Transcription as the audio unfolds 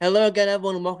Hello again,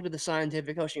 everyone, and welcome to the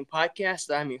Scientific Coaching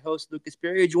Podcast. I'm your host, Lucas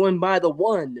Berry, joined by the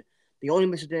one, the only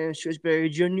Mr. Darin Shrewsbury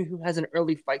Jr., who has an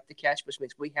early fight to catch, which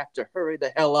means we have to hurry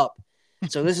the hell up.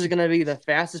 So this is going to be the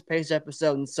fastest paced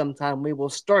episode in some time. We will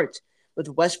start with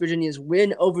West Virginia's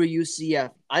win over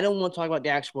UCF. I don't want to talk about the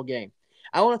actual game.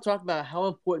 I want to talk about how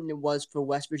important it was for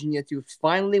West Virginia to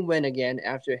finally win again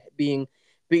after being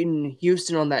beaten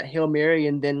Houston on that Hail Mary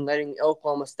and then letting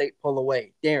Oklahoma State pull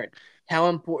away. Darin, how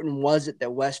important was it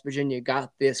that West Virginia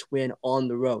got this win on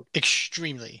the road?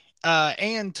 Extremely.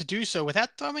 And to do so without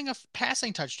throwing a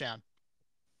passing touchdown.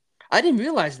 I didn't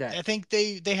realize that. I think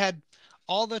they had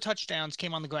all the touchdowns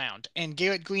came on the ground, and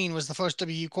Garrett Green was the first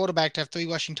WU quarterback to have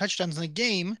 3 rushing touchdowns in the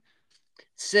game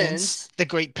since Since, the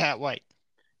great Pat White.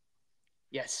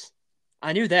 yes,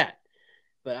 I knew that,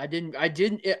 but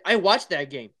I watched that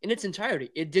game in its entirety.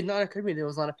 It did not occur to me there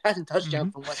was not a passing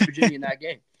touchdown from West Virginia in that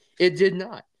game. It did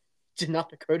not. It did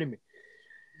not occur to me.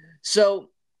 So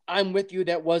I'm with you.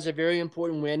 That was a very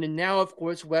important win. And now, of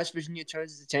course, West Virginia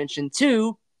turns its attention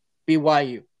to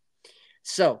BYU.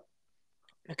 So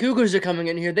the Cougars are coming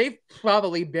in here. They've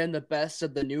probably been the best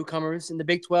of the newcomers in the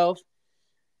Big 12.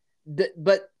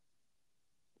 But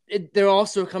they're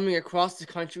also coming across the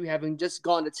country, having just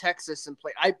gone to Texas and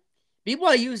played.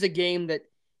 BYU is a game that,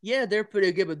 yeah, they're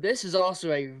pretty good, but this is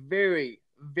also a very,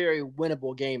 very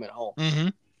winnable game at home. Mm-hmm.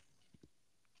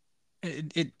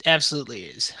 It absolutely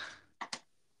is.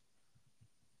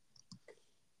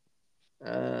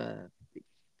 Come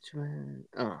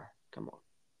on.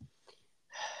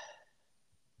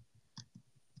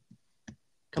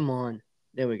 Come on.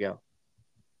 There we go.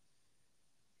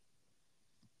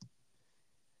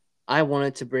 I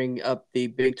wanted to bring up the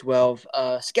Big 12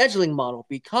 scheduling model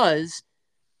because,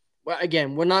 well,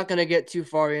 again, we're not going to get too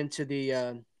far into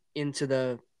the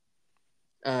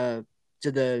to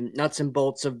the nuts and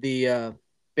bolts of the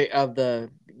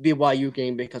BYU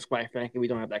game because, quite frankly, we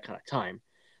don't have that kind of time.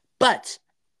 But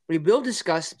we will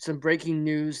discuss some breaking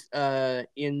news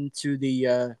into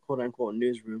the quote unquote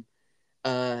newsroom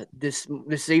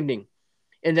this evening,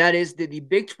 and that is that the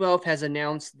Big 12 has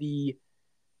announced the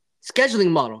scheduling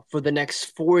model for the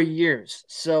next 4 years.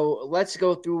 So let's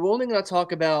go through. We're only going to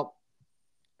talk about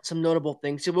some notable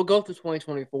things. So we'll go through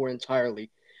 2024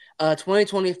 entirely.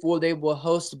 2024, they will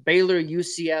host Baylor,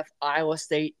 UCF, Iowa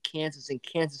State, Kansas, and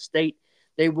Kansas State.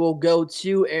 They will go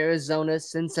to Arizona,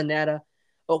 Cincinnati,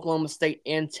 Oklahoma State,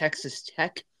 and Texas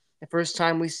Tech. The first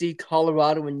time we see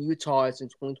Colorado and Utah is in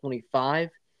 2025.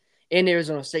 In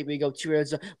Arizona State, we go to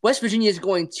Arizona. West Virginia is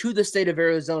going to the state of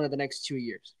Arizona the next 2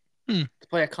 years to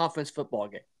play a conference football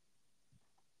game.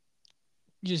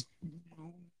 Just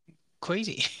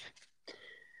crazy.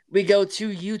 We go to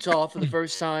Utah for the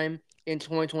first time in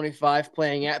 2025,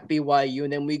 playing at BYU,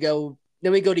 and then we go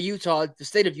to Utah, the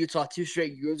state of Utah, 2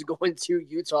 straight years, going to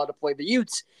Utah to play the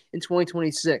Utes in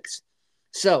 2026.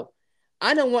 So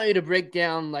I don't want you to break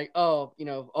down like,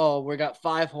 we got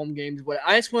 5 home games. But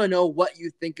I just want to know what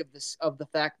you think of this, of the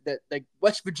fact that like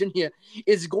West Virginia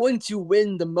is going to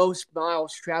win the most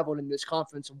miles traveled in this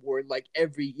conference award like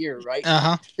every year, right?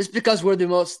 Just because we're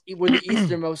the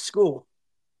easternmost school.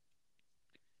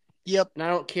 Yep. And I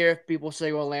don't care if people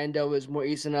say Orlando is more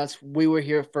east than us. We were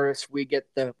here first. We get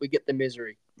the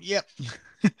misery. Yep.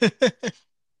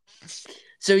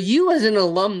 So you, as an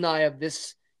alumni of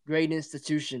this great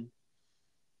institution,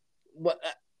 what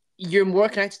you're more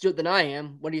connected to it than I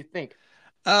am. What do you think?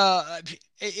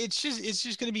 It's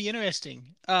just going to be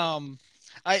interesting.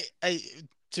 I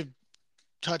to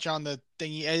touch on the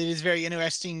thing, it is very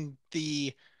interesting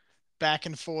the back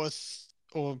and forth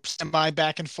or semi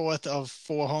back and forth of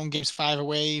 4 home games, 5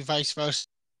 away, vice versa.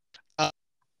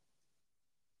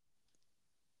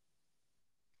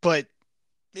 But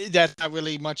that's not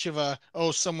really much of a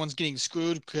someone's getting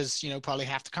screwed because probably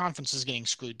half the conference is getting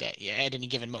screwed at any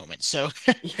given moment. So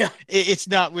yeah, it's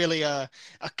not really a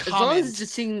comment.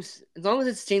 As long as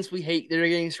it's teams we hate, they're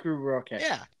getting screwed. We're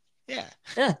okay. Yeah.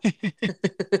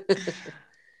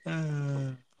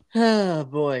 Oh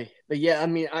boy, but yeah, I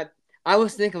mean, I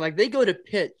was thinking like they go to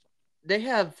Pitt, they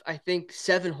have I think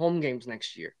 7 home games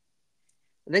next year.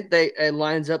 I think it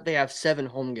lines up. They have 7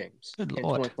 home games Good in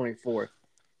Lord. 2024.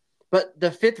 But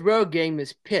the 5th road game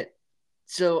is Pitt.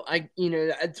 So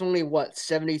it's only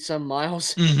 70 some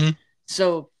miles. Mm-hmm.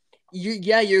 So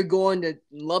you're going to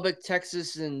Lubbock,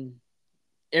 Texas and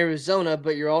Arizona,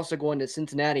 but you're also going to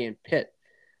Cincinnati and Pitt.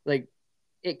 Like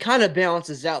it kind of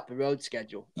balances out the road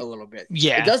schedule a little bit.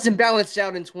 Yeah. It doesn't balance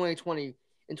out in 2020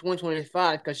 in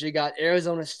 2025 because you got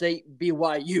Arizona State,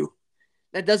 BYU.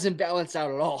 That doesn't balance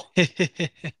out at all.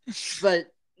 But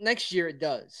next year it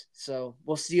does. So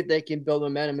we'll see if they can build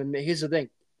momentum. And here's the thing.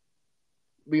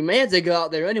 we may have to go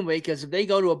out there anyway because if they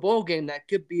go to a bowl game, that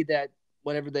could be that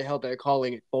whatever the hell they're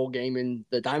calling it bowl game in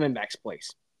the Diamondbacks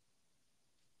place.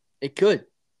 It could.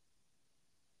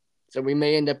 So we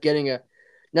may end up getting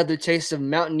another taste of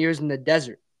Mountaineers in the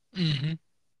desert. Mm-hmm.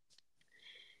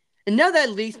 And now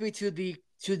that leads me to the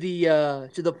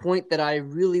point that I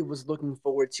really was looking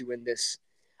forward to in this.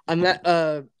 I'm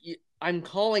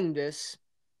calling this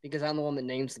because I'm the one that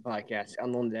names the podcast.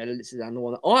 I'm the one that edits it. I'm the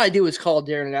one. All I do is call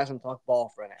Darin and ask him to talk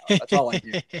ball for an hour. That's all I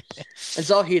do.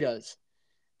 That's all he does.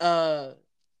 But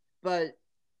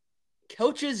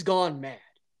coaches gone mad,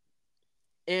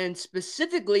 and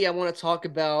specifically, I want to talk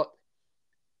about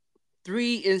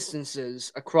three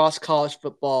instances across college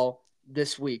football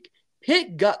this week.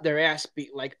 Pitt got their ass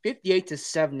beat like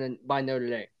 58-7 by Notre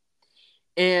Dame.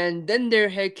 And then their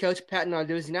head coach, Pat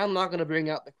Narduzzi, and I'm not going to bring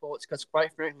out the quotes because,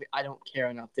 quite frankly, I don't care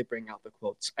enough to bring out the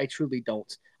quotes. I truly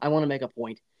don't. I want to make a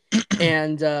point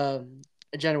and a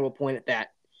general point at that.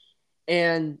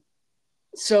 And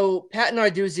so Pat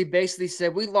Narduzzi basically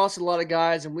said, we lost a lot of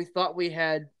guys and we thought we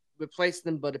had replaced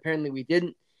them, but apparently we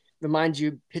didn't. Remind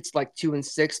you, Pitt's like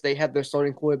 2-6. They had their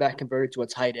starting quarterback converted to a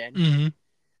tight end. Mm-hmm.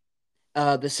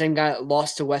 The same guy that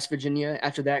lost to West Virginia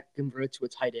after that converted to a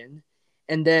tight end.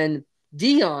 And then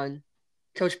Dion,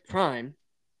 Coach Prime,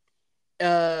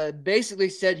 basically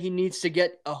said he needs to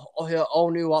get a all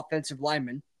new offensive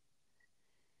lineman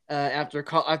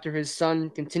after his son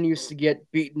continues to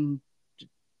get beaten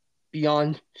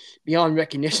beyond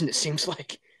recognition. It seems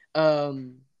like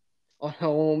on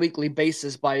a weekly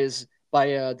basis by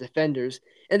defenders.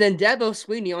 And then Dabo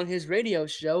Sweeney on his radio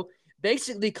show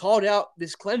basically called out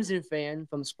this Clemson fan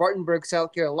from Spartanburg,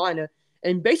 South Carolina,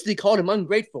 and basically called him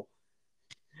ungrateful.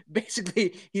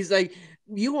 Basically, he's like,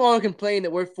 you all complain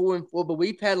that we're 4-4, but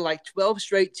we've had like 12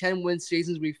 straight 10-win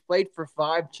seasons. We've played for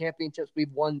 5 championships.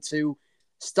 We've won 2.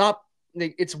 Stop.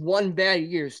 It's one bad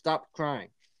year. Stop crying.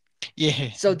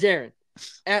 Yeah. So, Darin,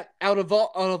 out of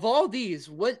all these,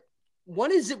 what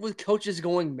is it with coaches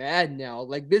going mad now?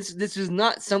 Like this is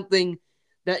not something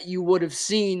that you would have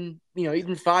seen,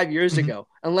 even 5 years ago,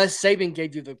 unless Saban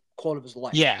gave you the quote of his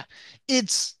life. Yeah.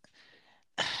 It's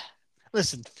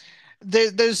listen,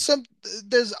 there's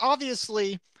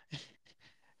obviously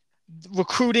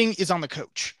recruiting is on the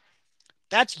coach.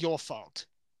 That's your fault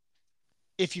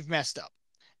if you've messed up.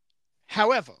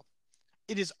 However,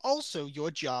 it is also your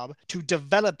job to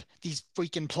develop these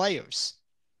freaking players.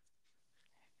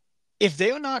 If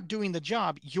they're not doing the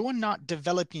job, you're not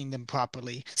developing them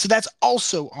properly. So that's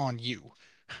also on you.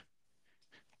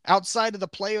 Outside of the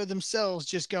player themselves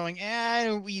just going, I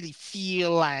don't really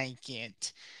feel like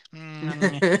it.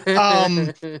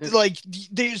 Like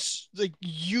there's like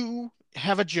you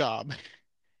have a job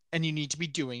and you need to be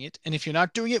doing it. And if you're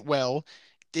not doing it well,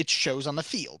 it shows on the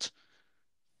field.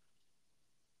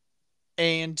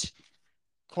 And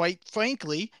quite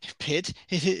frankly, Pitt,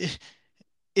 it's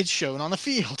shown on the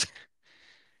field.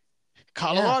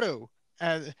 Colorado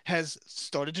has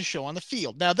started to show on the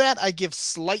field. Now that I give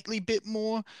slightly bit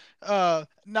more,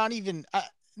 not even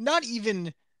not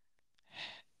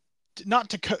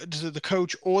to the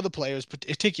coach or the players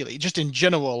particularly, just in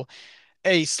general,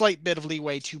 a slight bit of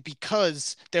leeway to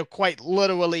because they're quite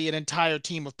literally an entire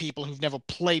team of people who've never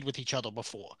played with each other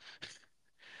before.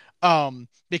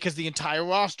 Because the entire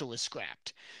roster was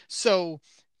scrapped. So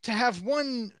to have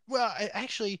one, well,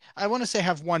 I want to say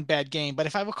have one bad game, but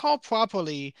if I recall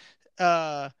properly,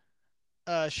 Shador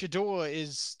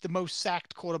is the most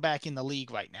sacked quarterback in the league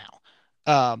right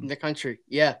now. In the country,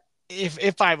 yeah.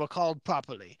 If I recall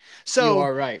properly. You So,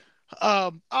 are right.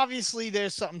 Obviously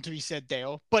there's something to be said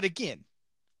there, but again,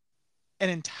 an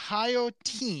entire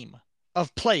team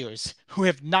of players who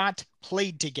have not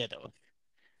played together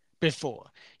before.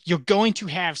 You're going to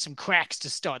have some cracks to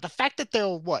start. The fact that they're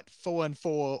 4-4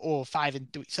 or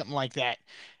 5-3, something like that,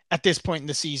 at this point in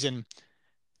the season,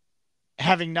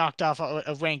 having knocked off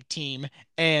a ranked team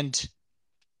and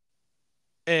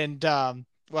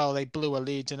well, they blew a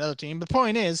lead to another team. The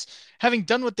point is, having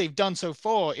done what they've done so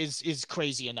far is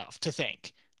crazy enough to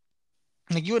think.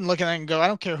 Like you wouldn't look at that and go, I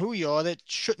don't care who you are, you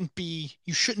shouldn't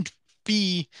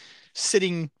be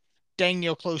sitting dang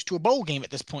near close to a bowl game at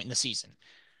this point in the season.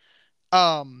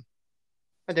 But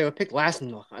they were picked last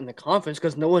in the conference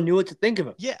because no one knew what to think of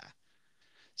them. Yeah.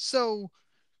 So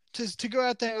to go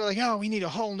out there like, oh, we need a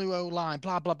whole new O-line,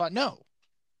 blah blah blah. No.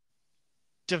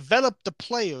 Develop the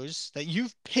players that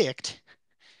you've picked.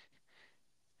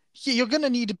 You're gonna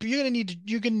need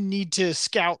to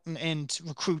scout and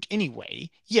recruit anyway.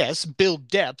 Yes, build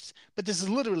depth, but this is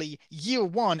literally year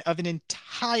 1 of an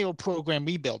entire program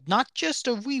rebuild, not just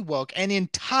a rework, an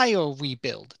entire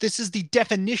rebuild. This is the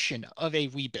definition of a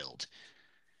rebuild.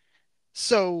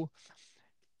 So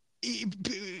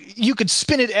you could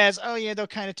spin it as, oh yeah, they're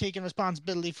kind of taking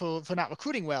responsibility for not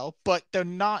recruiting well, but they're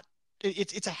not.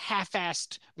 It's a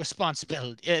half-assed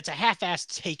responsibility. It's a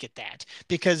half-assed take at that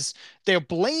because they're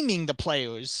blaming the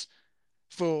players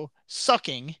for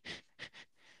sucking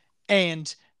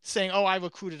and saying, "Oh, I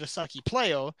recruited a sucky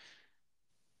player,"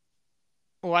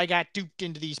 or "I got duped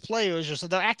into these players," or so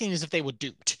they're acting as if they were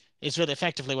duped. Is really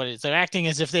effectively what it is. They're acting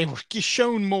as if they were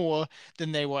shown more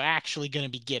than they were actually going to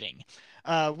be getting.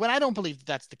 When I don't believe that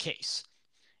that's the case.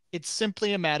 It's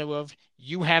simply a matter of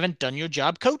you haven't done your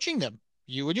job coaching them.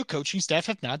 You and your coaching staff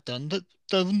have not done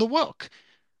the work.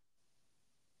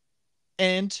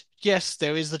 And yes,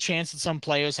 there is the chance that some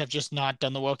players have just not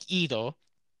done the work either,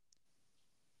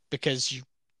 because you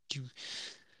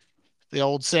the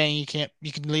old saying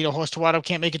you can lead a horse to water,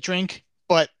 can't make it drink.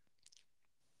 But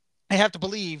I have to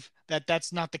believe that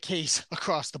that's not the case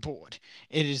across the board.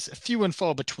 It is few and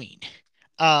far between.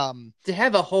 Um, To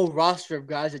have a whole roster of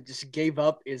guys that just gave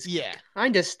up is yeah,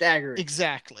 kind of staggering.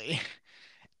 exactly.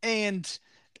 And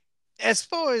as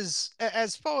far as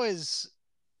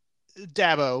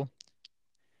Dabo,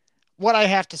 what I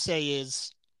have to say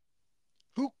is,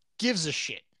 who gives a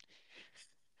shit?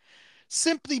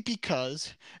 Simply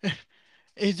because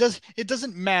it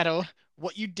doesn't matter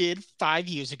what you did 5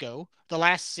 years ago, the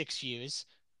last 6 years.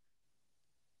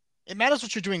 It matters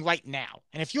what you're doing right now.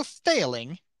 And if you're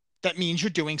failing, that means you're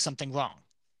doing something wrong.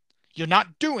 You're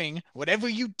not doing whatever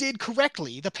you did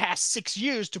correctly the past 6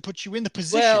 years to put you in the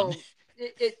position. Well,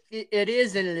 it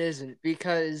is and it isn't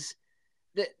because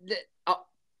the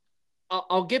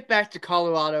I'll get back to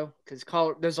Colorado because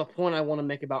there's a point I want to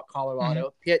make about Mhm.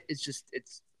 Colorado. Pitt is just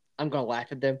it's I'm gonna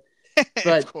laugh at them, Of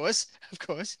but course, of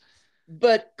course.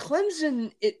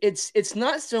 Clemson it's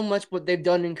not so much what they've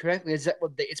done incorrectly as that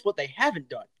it's what they haven't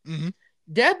done. Hmm.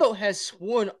 Dabo has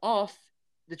sworn off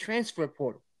the transfer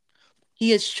portal. He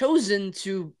has chosen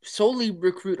to solely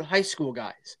recruit high school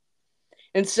guys.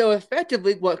 And so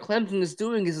effectively what Clemson is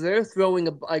doing is they're throwing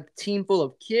a team full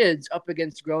of kids up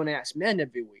against grown ass men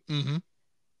every week. Hmm.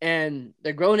 And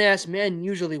the grown ass men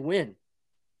usually win.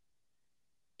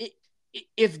 It,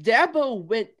 if Dabo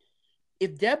went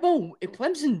if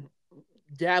Clemson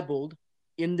dabbled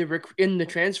in the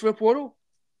transfer portal,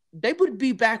 they would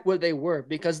be back where they were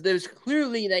because there's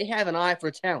clearly they have an eye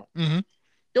for talent. Hmm.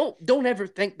 Don't ever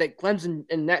think that Clemson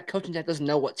and that coaching staff doesn't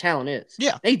know what talent is.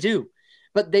 Yeah. They do,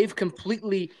 but they've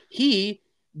completely he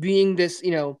being this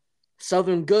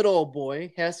Southern good old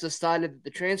boy has decided that the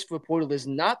transfer portal is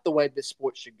not the way this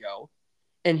sport should go,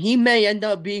 and he may end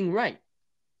up being right,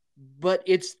 but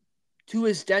it's to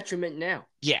his detriment now.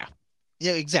 Yeah.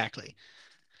 Yeah, exactly.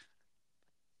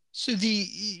 So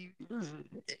it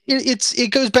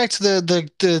goes back to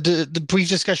the brief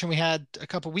discussion we had a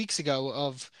couple weeks ago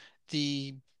of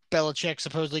the Belichick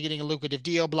supposedly getting a lucrative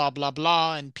deal, blah blah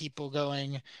blah, and people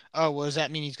going, "Oh, well, does that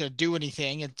mean he's going to do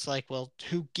anything?" It's like, well,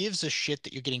 who gives a shit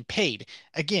that you're getting paid?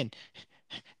 Again,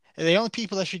 the only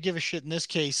people that should give a shit in this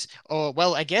case, or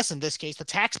well, I guess in this case, the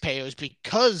taxpayers,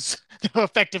 because they're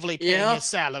effectively paying Yeah. his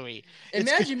salary.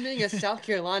 It's Imagine being a South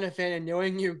Carolina fan and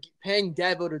knowing you're paying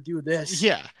Dabo to do this.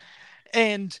 yeah,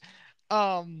 and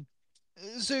um.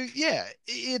 So yeah,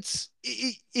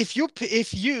 if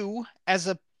you as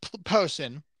a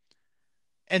person,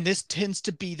 and this tends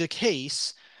to be the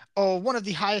case, or one of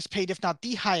the highest paid, if not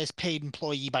the highest paid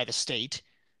employee by the state,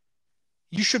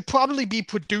 you should probably be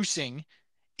producing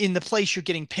in the place you're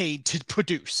getting paid to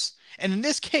produce. And in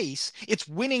this case, it's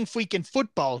winning freaking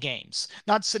football games,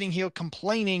 not sitting here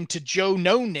complaining to Joe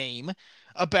No Name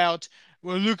about,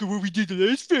 well, look at what we did the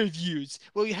last 5 years.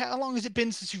 Well, how long has it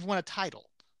been since you've won a title?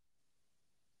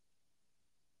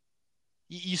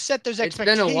 You set those It's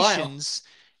been a while. expectations,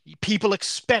 people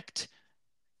expect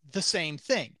the same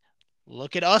thing.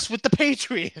 Look at us with the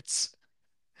Patriots.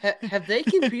 Have they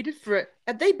competed for it?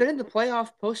 Have they been in the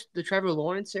playoff post the Trevor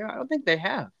Lawrence era? I don't think they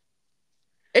have.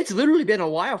 It's literally been a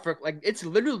while for it's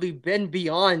literally been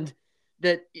beyond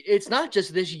that. It's not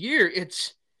just this year.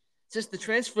 It's since the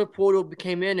transfer portal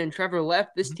came in and Trevor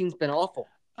left. This team's been awful,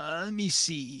 Let me and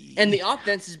see. the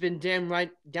offense has been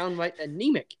downright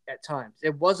anemic at times.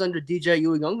 It was under DJ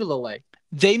Uiagalelei.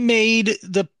 They made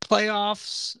the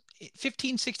playoffs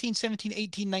 15, 16, 17,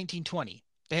 18, 19, 20.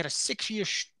 They had a 6 year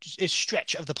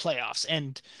stretch of the playoffs,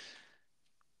 and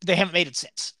they haven't made it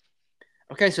since.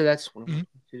 Okay, so that's Mhm.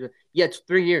 yeah, it's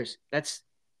 3 years. That's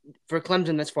for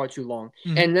Clemson. That's far too long.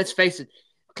 Mhm. And let's face it,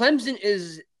 Clemson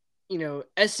is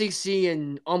SEC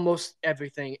and almost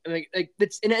everything. Like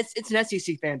it's an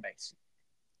SEC fan base,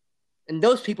 and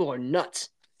those people are nuts.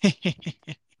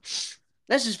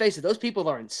 Let's just face it; those people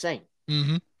are insane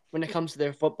Mhm. when it comes to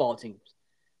their football teams.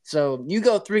 So you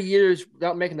go 3 years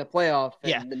without making the playoff,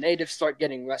 Yeah, and the natives start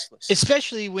getting restless.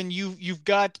 especially when you've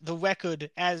got the record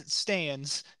as it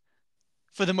stands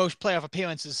for the most playoff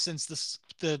appearances since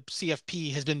the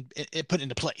CFP has been put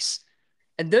into place.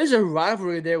 And there's a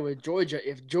rivalry there with Georgia.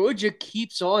 If Georgia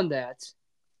keeps on that,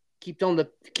 keeps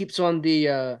on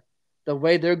the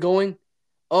way they're going,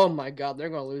 oh my God, they're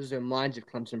going to lose their minds if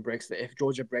Clemson breaks that. If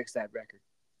Georgia breaks that record.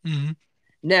 Mm-hmm.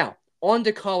 Now on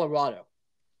to Colorado.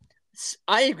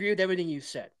 I agree with everything you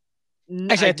said.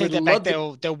 Actually, I I take would that back.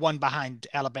 love to. They're one behind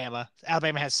Alabama.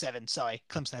 Alabama has 7. Sorry,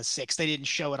 Clemson has 6. They didn't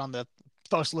show it on the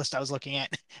first list I was looking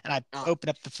at, and I Uh, opened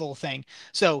up the full thing.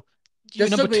 So they're you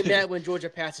still number going to be 2. mad when Georgia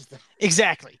passes them.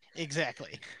 Exactly.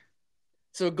 Exactly.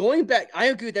 So going back, I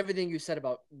agree with everything you said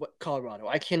about Colorado.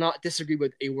 I cannot disagree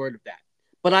with a word of that.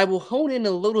 But I will hone in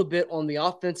a little bit on the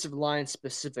offensive line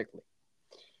specifically,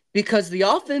 because the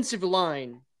offensive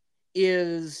line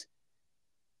is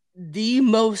the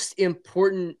most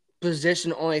important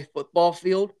position on a football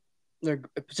field, or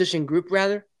a position group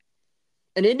rather,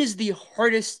 and it is the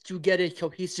hardest to get a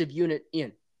cohesive unit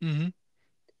in. Mm-hmm.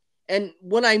 And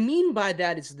what I mean by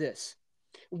that is this: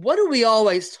 what do we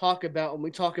always talk about when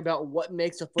we talk about what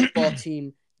makes a football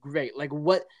team great? Like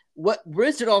where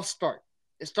does it all start?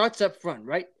 It starts up front,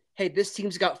 right? Hey, this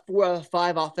team's got 4 out of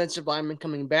 5 offensive linemen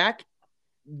coming back.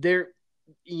 They're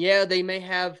Yeah, they may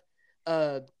have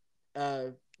uh uh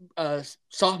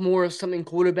sophomore or something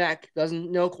quarterback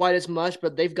doesn't know quite as much,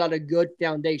 but they've got a good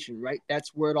foundation, right? That's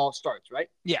where it all starts, right?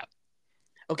 Yeah.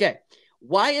 Okay.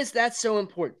 Why is that so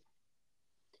important?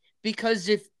 Because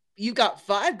if you got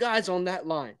 5 guys on that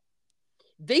line,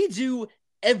 they do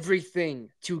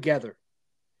everything together.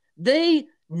 They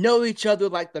know each other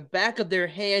like the back of their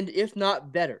hand, if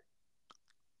not better.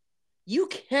 You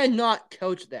cannot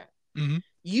coach that. Mm-hmm.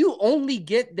 You only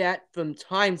get that from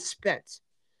time spent.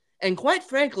 And quite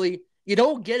frankly, you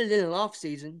don't get it in an off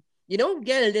season. You don't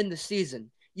get it in the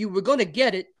season. You were going to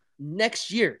get it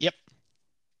next year. Yep.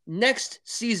 Next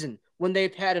season, when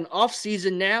they've had an off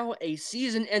season now, a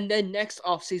season, and then next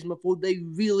off season before they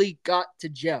really got to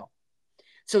gel.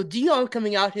 So Dion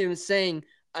coming out here and saying,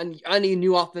 I need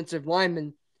new offensive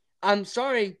linemen. I'm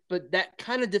sorry, but that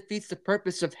kind of defeats the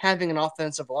purpose of having an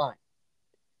offensive line.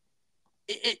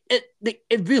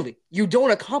 It really, you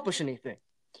don't accomplish anything.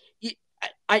 I,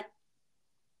 I,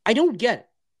 I don't get it.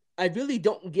 I really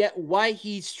don't get why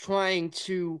he's trying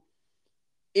to.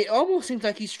 It almost seems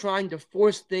like he's trying to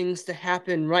force things to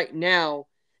happen right now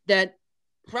that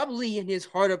probably in his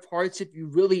heart of hearts, if you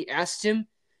really asked him,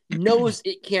 knows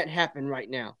it can't happen right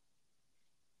now.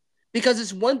 Because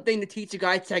it's one thing to teach a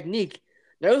guy technique,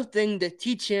 another thing to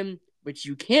teach him, which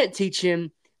you can't teach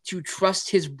him, to trust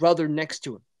his brother next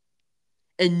to him.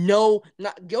 And no,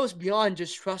 not goes beyond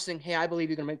just trusting, hey, I believe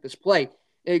you're gonna make this play.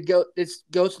 It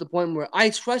goes to the point where I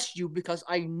trust you because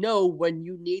I know when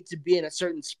you need to be in a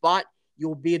certain spot,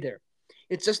 you'll be there.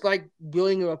 It's just like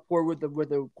building a rapport with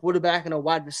a quarterback and a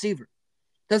wide receiver.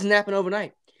 It doesn't happen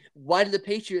overnight. Why did the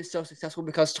Patriots so successful?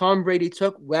 Because Tom Brady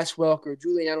took Wes Welker,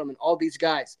 Julian Edelman, all these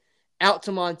guys out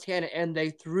to Montana, and they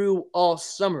threw all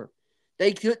summer.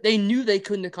 They knew they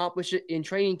couldn't accomplish it in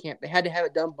training camp. They had to have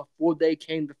it done before they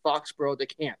came to Foxborough to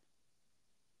camp.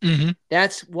 Mm-hmm.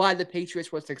 That's why the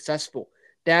Patriots were successful.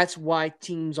 That's why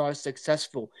teams are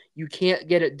successful. You can't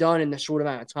get it done in a short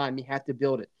amount of time. You have to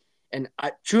build it. And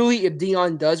truly, if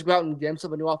Dion does go out and get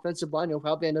himself a new offensive line, he'll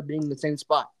probably end up being in the same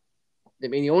spot. I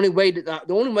mean, the only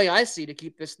way I see to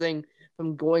keep this thing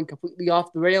from going completely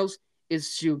off the rails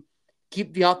is to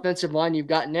keep the offensive line you've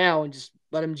got now and just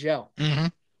let him gel. Mm-hmm.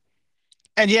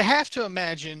 And you have to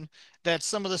imagine that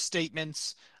some of the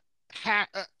statements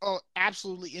are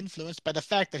absolutely influenced by the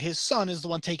fact that his son is the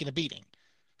one taking a beating.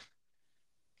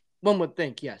 One would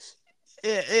think, yes.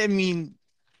 I mean,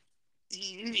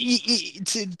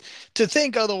 to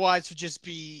think otherwise would just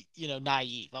be,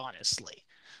 naive, honestly.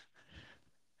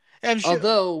 I'm sure.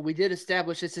 Although we did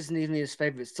establish this isn't even his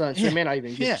favorite son, so he Yeah, may not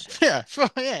even give a yeah, shit.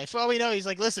 yeah. For all we know, he's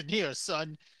like, listen here,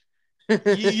 son.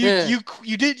 You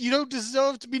don't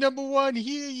deserve to be number one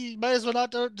here. You might as well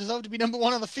not deserve to be number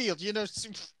one on the field.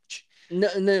 No,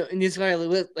 no, and he's going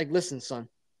to like, listen, son.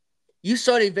 You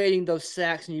start evading those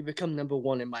sacks and you become number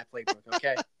one in my playbook,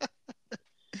 okay?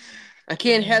 I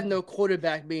can't have no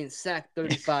quarterback being sacked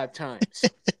 35 times.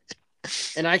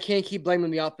 And I can't keep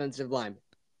blaming the offensive lineman.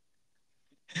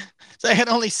 So I can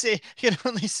only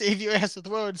save your ass with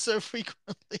words so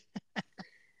frequently.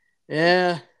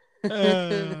 Yeah.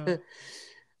 Uh,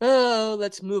 Oh,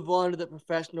 let's move on to the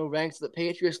professional ranks. The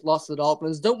Patriots lost to the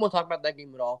Dolphins. Don't want to talk about that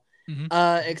game at all. Hmm.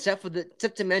 Except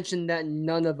to mention that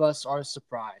none of us are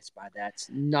surprised by that.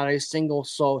 Not a single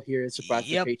soul here is surprised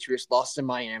the Yep. Patriots lost in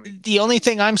Miami. The only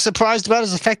thing I'm surprised about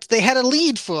is the fact that they had a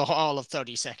lead for all of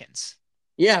 30 seconds.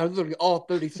 Yeah, literally all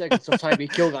 30 seconds of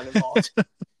Tyreek Hill got involved.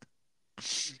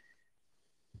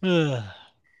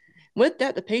 With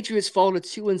that, the Patriots fall to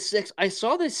 2-6. I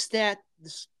saw this stat.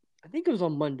 I think it was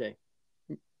on Monday.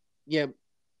 Yeah,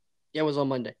 yeah, it was on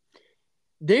Monday.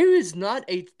 There is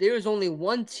only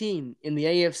one team in the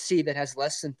AFC that has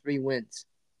less than 3 wins.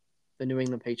 The New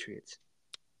England Patriots.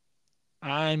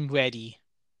 I'm ready.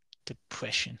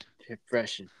 Depression.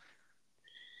 Depression.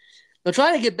 They're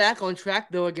trying to get back on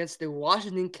track, though, against the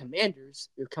Washington Commanders,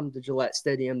 who come to Gillette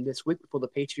Stadium this week before the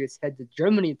Patriots head to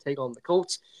Germany to take on the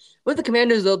Colts. With the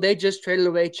Commanders, though, they just traded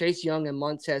away Chase Young and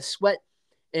Montez Sweat.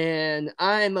 And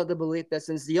I'm of the belief that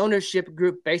since the ownership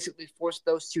group basically forced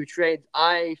those two trades,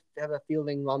 I have a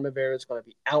feeling Ron Rivera is going to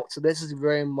be out. So this is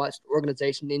very much the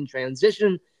organization in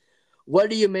transition. What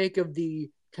do you make of the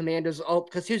Commanders? Oh,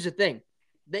 because here's the thing.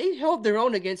 They held their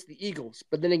own against the Eagles,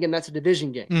 but then again, that's a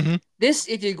division game. Mm-hmm. This,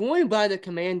 if you're going by the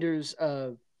Commanders'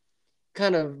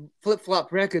 kind of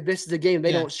flip-flop record, this is the game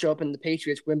they don't show up and the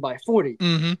Patriots win by 40.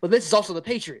 Mm-hmm. But this is also the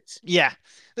Patriots. Yeah.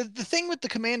 The thing with the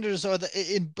Commanders or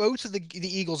in both of the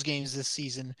Eagles games this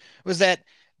season was that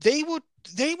they were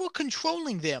they were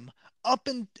controlling them up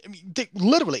and I mean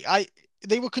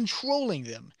they were controlling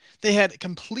them. They had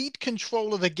complete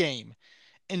control of the game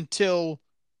until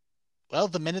well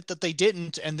the minute that they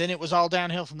didn't, and then it was all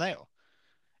downhill from there.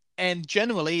 And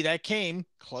generally that came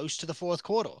close to the fourth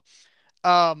quarter.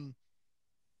 Um,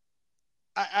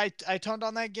 I turned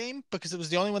on that game because it was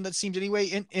the only one that seemed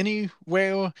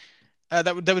anywhere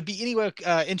that would be anywhere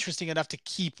interesting enough to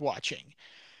keep watching.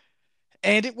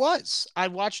 And it was. I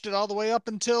watched it all the way up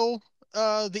until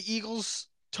the Eagles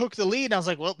took the lead. And I was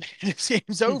like, well, this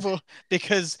game's over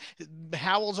because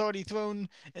Howell's already thrown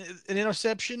an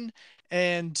interception.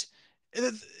 And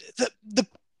the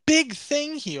big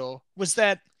thing here was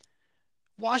that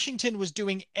Washington was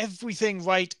doing everything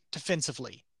right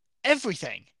defensively,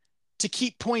 everything to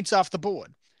keep points off the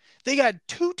board. They got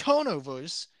two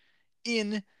turnovers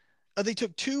in they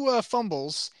took two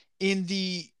fumbles in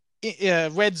the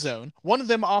red zone. One of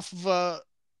them off of a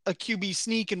QB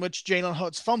sneak in which Jalen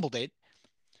Hurts fumbled it.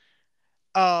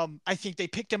 I think they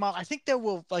picked him up. I think there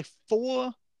were like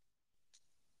four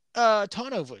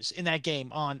turnovers in that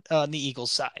game on the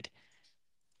Eagles side,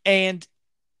 and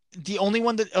the only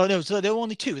one that oh no, so there were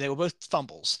only two. They were both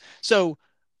fumbles. So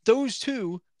those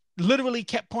two literally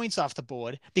kept points off the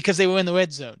board because they were in the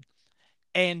red zone,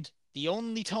 and the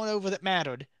only turnover that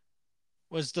mattered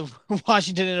was the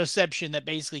Washington interception that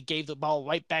basically gave the ball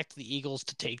right back to the Eagles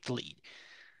to take the lead.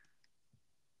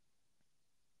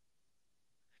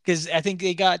 Because I think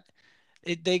they got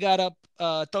up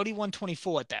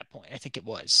 31-24 at that point, I think it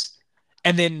was.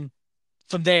 And then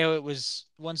from there it was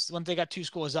once they got two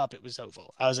scores up, it was over.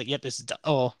 I was like, yep, this is done.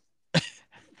 Oh.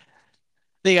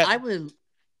 They got I would.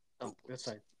 Oh, that's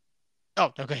fine.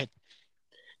 Oh, no, go ahead.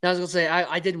 Now, I was gonna say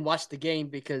I didn't watch the game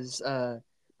because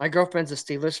my girlfriend's a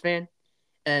Steelers fan,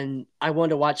 and I wanted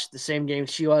to watch the same game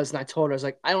she was, and I told her I was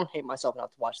like, I don't hate myself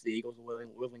enough to watch the Eagles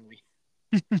willingly,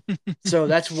 so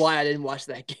that's why I didn't watch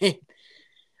that game.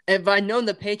 If I'd known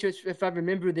the Patriots, if I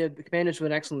remember the Commanders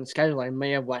with an excellent schedule, I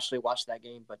may have actually watched that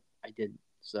game, but I didn't.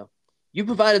 So you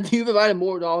provided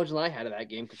more knowledge than I had of that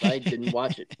game because I didn't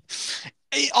watch it.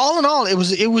 All in all, it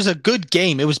was a good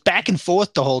game. It was back and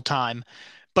forth the whole time,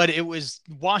 but it was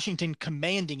Washington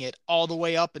commanding it all the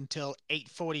way up until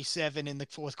 8:47 in the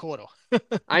fourth quarter.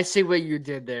 I see what you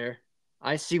did there.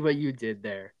 I see what you did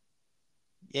there.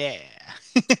 Yeah.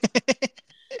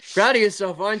 Proud of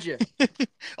yourself, aren't you?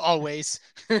 Always.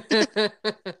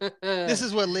 This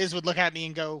is where Liz would look at me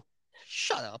and go,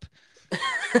 "Shut up."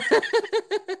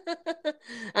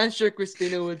 I'm sure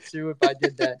Christina would too if I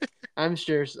did that. I'm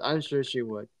sure she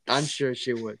would. I'm sure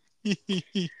she would.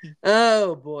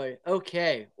 Oh boy.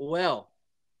 Okay. Well,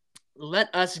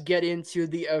 let us get into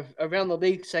the around the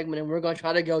league segment, and we're going to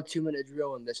try to go 2-minute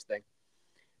drill on this thing.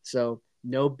 So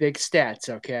no big stats,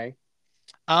 okay?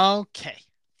 Okay.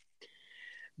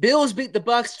 Bills beat the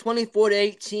Bucks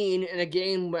 24-18 in a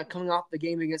game coming off the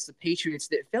game against the Patriots.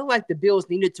 It felt like the Bills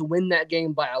needed to win that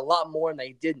game by a lot more, and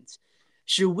they didn't.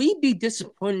 Should we be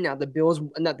disappointed now the Bills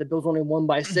only won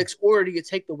by 6, or do you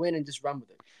take the win and just run with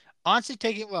it? Honestly,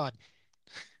 take it run.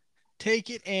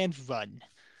 Take it and run.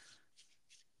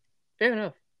 Fair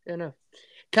enough. Fair enough.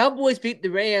 Cowboys beat the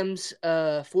Rams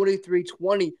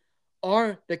 43-20.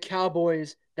 Are the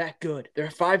Cowboys that good? They're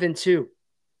 5-2.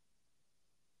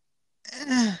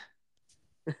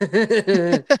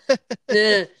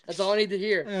 Yeah, that's all I need to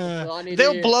hear. That's all I need to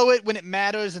They'll hear. blow it when it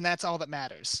matters, and that's all that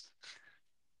matters.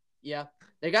 Yeah,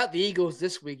 they got the Eagles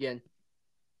this weekend.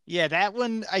 Yeah, that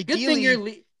one Good thing you're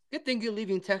ideally. good thing you're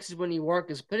leaving Texas when you work,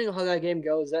 because depending on how that game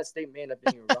goes, that state may end up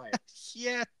being a riot.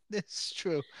 Yeah, that's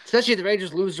true. Especially if the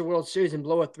Rangers lose the World Series and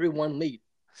blow a 3-1 lead.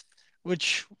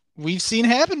 Which we've seen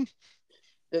happen.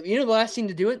 You know the last team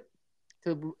to do it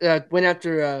to win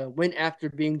after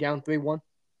being down 3-1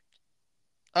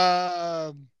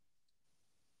 Uh,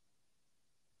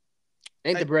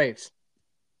 ain't the I Braves.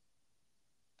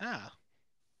 ah,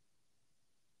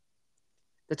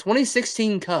 The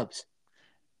 2016 Cubs.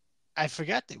 I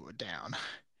forgot they were down.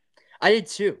 I did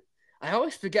too. I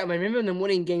always forget. I remember them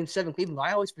winning Game 7 Cleveland.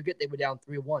 I always forget they were down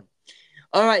 3-1.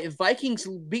 All right, Vikings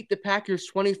beat the Packers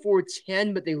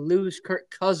 24-10, but they lose Kirk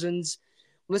Cousins.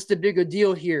 What's the bigger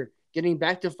deal here? Getting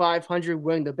back to 500,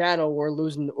 winning the battle, or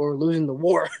losing the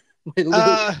war,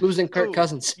 losing Kirk Oh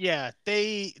Cousins. yeah,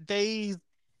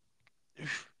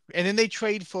 and then they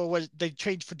trade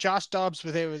for Josh Dobbs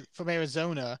from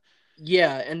Arizona.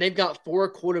 Yeah, and they've got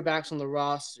four quarterbacks on the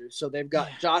roster. So they've Yeah,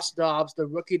 got Josh Dobbs, the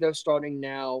rookie they're starting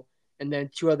now, and then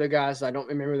two other guys. I don't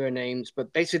remember their names,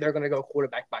 but basically they're going to go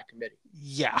quarterback by committee.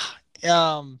 yeah,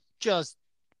 just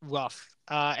rough.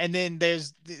 And then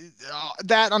there's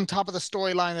that on top of the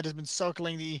storyline that has been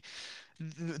circling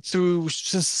through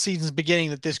since the season's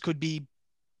beginning that this could be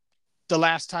the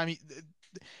last time.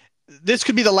 This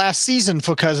could be the last season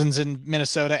for Cousins in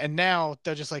Minnesota, and now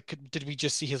they're just like, did we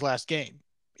just see his last game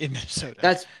in Minnesota?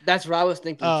 That's what I was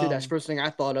thinking too. That's the Um, first thing I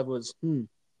thought of was,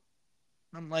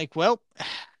 I'm like, well,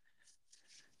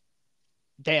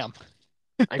 damn.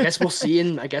 I guess we'll see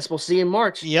in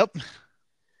March. Yep.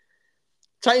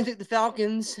 Titans beat the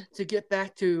Falcons to get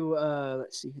back to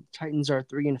let's see, the Titans are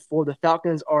 3-4. The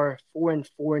Falcons are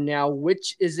 4-4 now.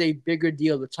 Which is a bigger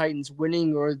deal, the Titans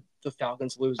winning or the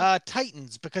Falcons losing?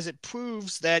 Titans, because it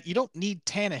proves that you don't need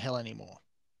Tannehill anymore.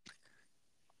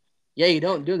 Yeah, you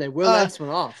don't do that. Will Uh, Levis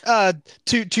went off. uh,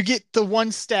 to get the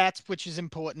one stat, which is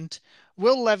important,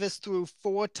 Will Levis threw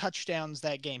 4 touchdowns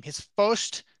that game. His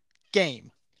first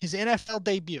game, his NFL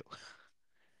debut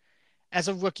as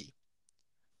a rookie.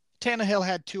 Tannehill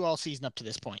had 2 all season up to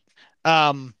this point.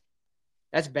 Um,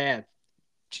 That's bad.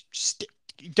 st-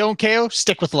 don't care.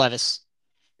 Stick with Levis.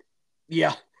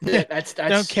 Yeah, Don't that's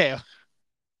care.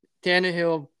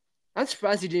 Tannehill. I'm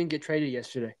surprised he didn't get traded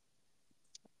yesterday.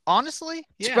 Honestly,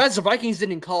 yeah, Surprised the Vikings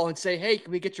didn't call and say, "Hey,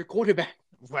 can we get your quarterback?"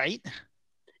 right.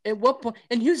 At what point?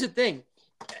 And here's the thing.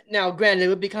 Now, granted, it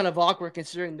would be kind of awkward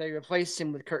considering they replaced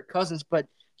him with Kirk Cousins, but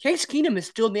Case Keenum is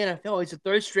still in the NFL. He's a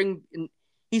third string.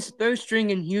 He's a third string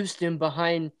in Houston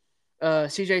behind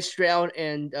C.J. Stroud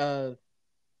and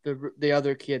the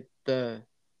other kid. I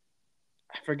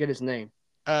forget his name.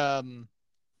 Um,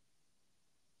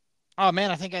 oh man,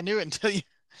 I think I knew it until you.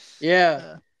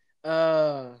 Yeah.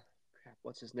 Uh, Crap,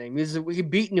 what's his name? He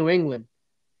beat New England.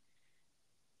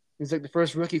 He's like the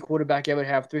first rookie quarterback ever to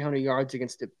have 300 yards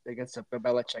against a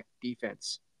Belichick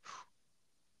defense.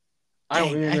 I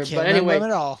don't dang, I remember, can't but remember him anyway,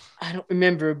 at all. I don't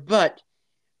remember. But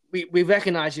we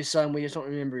recognize you, son. We just don't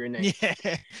remember your name.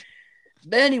 Yeah.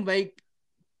 But anyway,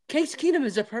 Case Keenum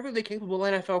is a perfectly capable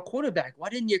NFL quarterback. Why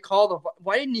didn't you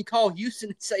call Houston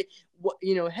and say, what,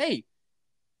 hey,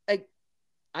 like,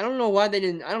 I don't know why they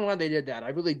didn't. I don't know why they did that. I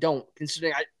really don't.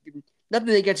 Considering nothing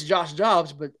against Josh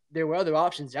Dobbs, but there were other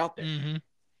options out there. Mm-hmm.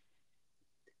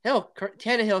 Hell,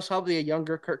 Tannehill's probably a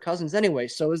younger Kirk Cousins anyway,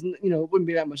 so it wouldn't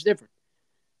be that much different.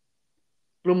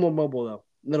 A little more mobile though,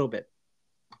 a little bit.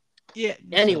 Yeah, a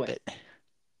little Anyway, bit.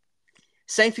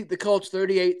 Saints beat the Colts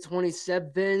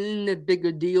 38-27.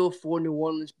 Bigger deal for New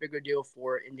Orleans, bigger deal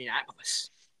for Indianapolis.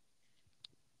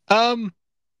 Um.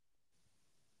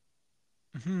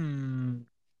 Hmm.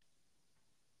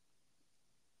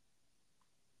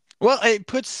 Well, it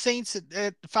puts Saints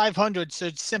at 500, so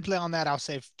simply on that, I'll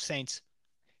say Saints.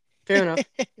 Fair enough.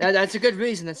 That's a good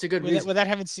reason. That's a good reason. Without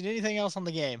having seen anything else on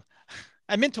the game.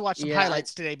 I meant to watch some Yeah,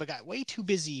 highlights today, but got way too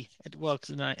busy at work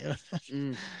tonight.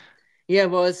 mm. Yeah.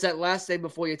 Well, it's that last day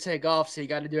before you take off, so you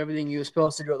got to do everything you were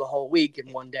supposed to do the whole week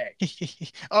in one day.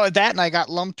 Oh, that, and I got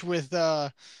lumped with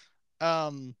um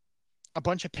a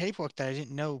bunch of paperwork that I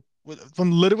didn't know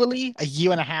from literally a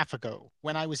year and a half ago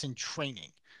when I was in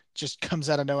training. Just comes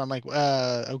out of nowhere. I'm like,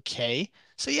 okay.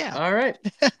 So yeah. All right.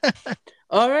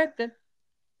 All right then.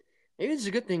 Maybe it's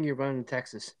a good thing you're running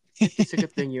Texas. Maybe it's a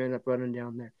good thing you end up running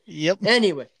down there. Yep.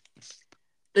 Anyway,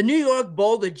 the New York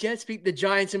Bowl, the Jets beat the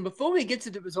Giants. And before we get to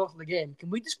the results of the game, can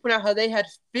we just point out how they had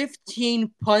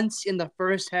 15 punts in the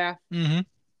first half?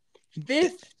 Mm-hmm.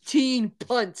 15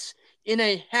 punts in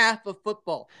a half of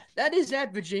football. That is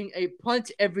averaging a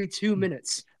punt every 2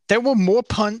 minutes. There were more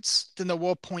punts than there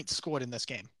were points scored in this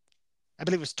game. I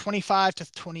believe it was 25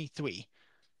 to 23.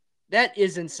 That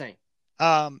is insane.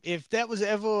 If that was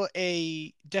ever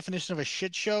a definition of a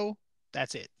shit show,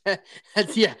 that's it.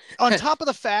 Yeah. On top of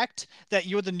the fact that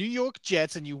you're the New York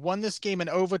Jets and you won this game in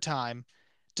overtime,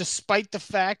 despite the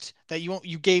fact that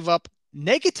you gave up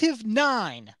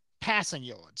 -9 passing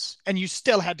yards and you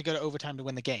still had to go to overtime to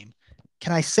win the game.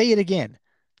 Can I say it again?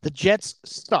 The Jets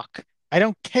suck. I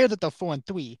don't care that they're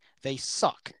 4-3. They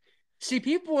suck. See,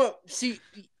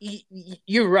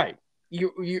 you're right.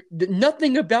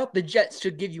 Nothing about the Jets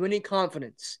should give you any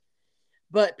confidence.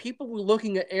 But people were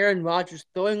looking at Aaron Rodgers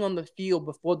throwing on the field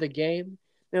before the game.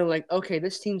 They're like, okay,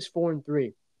 this team's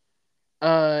 4-3.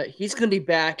 He's gonna be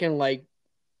back in like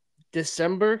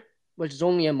December, which is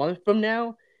only a month from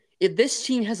now. If this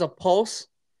team has a pulse,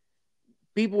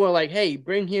 people are like, hey,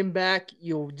 bring him back.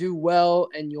 You'll do well,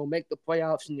 and you'll make the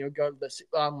playoffs, and you'll go to the.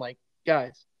 I'm like,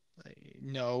 guys,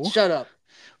 No. shut up.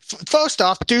 First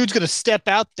off, dude's gonna step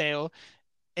out there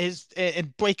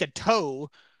and break a toe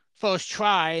first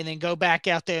try, and then go back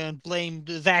out there and blame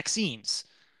the vaccines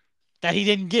that he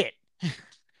didn't get.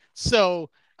 So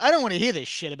I don't want to hear this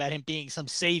shit about him being some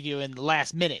savior in the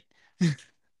last minute.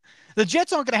 The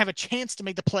Jets aren't going to have a chance to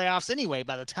make the playoffs anyway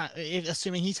by the time,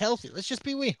 assuming he's healthy. Let's just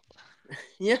be real.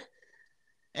 Yeah.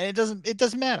 And it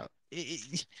doesn't matter.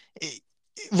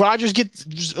 Rogers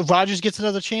gets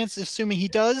another chance, assuming he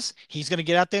does. He's going to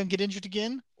get out there and get injured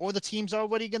again, or the team's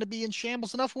already going to be in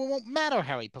shambles enough where it won't matter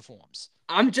how he performs.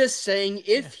 I'm just saying,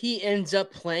 if Yeah. he ends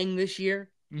up playing this year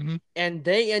Mm-hmm. and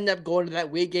they end up going to that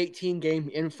Week 18 game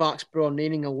in Foxborough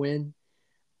needing a win,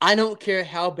 I don't care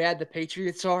how bad the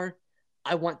Patriots are.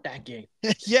 I want that game.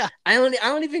 Yeah. I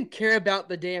don't even care about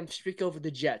the damn streak over the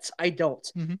Jets. I don't.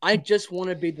 Mm-hmm. I just want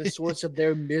to be the source of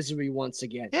their misery once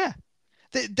again. Yeah.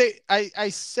 I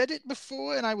said it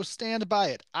before and I will stand by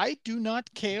it. I do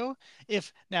not care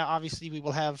if now obviously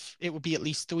it will be at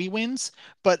least 3 wins,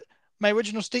 but my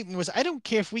original statement was I don't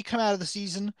care if we come out of the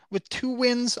season with 2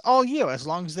 wins all year as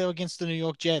long as they're against the New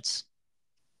York Jets.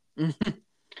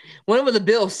 One over the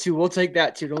Bills too. We'll take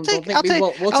that too. Don't think I'll we take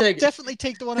won't. We'll I'll take it. definitely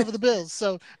take the one over the Bills.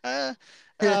 So Yeah,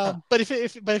 but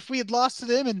if we had lost to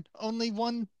them and only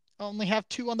have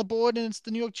 2 on the board and it's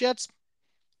the New York Jets,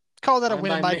 call that a fine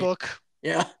win in by my me. book.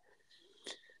 Yeah.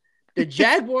 The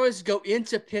Jaguars go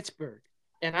into Pittsburgh,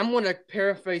 and I'm going to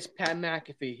paraphrase Pat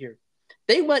McAfee here.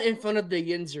 They went in front of the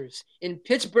Yinzers in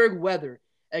Pittsburgh weather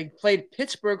and played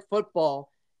Pittsburgh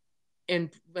football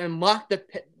and mocked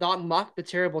the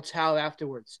terrible towel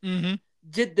afterwards. Mm-hmm.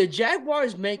 Did the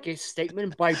Jaguars make a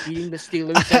statement by beating the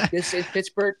Steelers like this in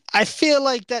Pittsburgh? I feel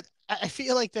like that. I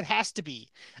feel like that has to be.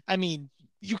 I mean,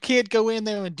 you can't go in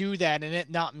there and do that and it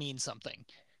not mean something.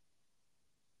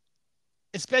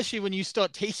 Especially when you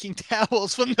start taking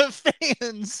towels from the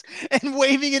fans and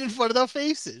waving it in front of their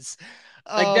faces.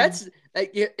 Like Um, that's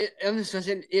like I'm just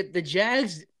saying, if the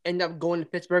Jags end up going to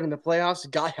Pittsburgh in the playoffs,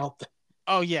 God help them.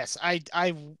 oh yes,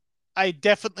 I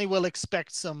definitely will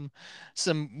expect some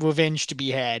revenge to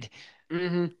be had.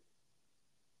 Mm-hmm.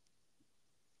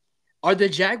 Are the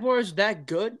Jaguars that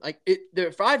good?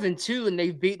 They're 5-2, and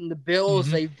they've beaten the Bills.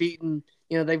 Mhm.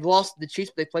 They've lost to the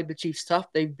Chiefs. But they played the Chiefs tough.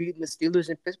 They've beaten the Steelers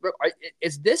in Pittsburgh.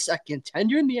 Is this a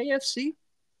contender in the AFC?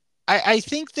 I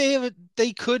think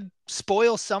they could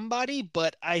spoil somebody,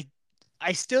 but I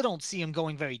still don't see them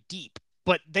going very deep.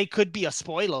 But they could be a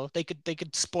spoiler. They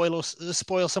could spoil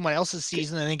someone else's Can,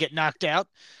 season and then get knocked out.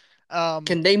 Um,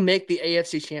 can they make the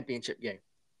AFC Championship game?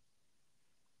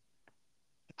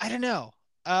 I don't know.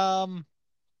 Um,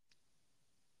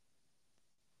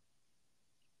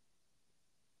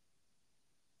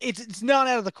 it's not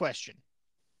out of the question.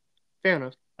 Fair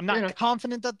enough. I'm Fair not enough.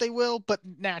 confident that they will, but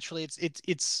naturally,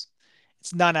 it's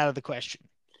not out of the question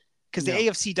because the No.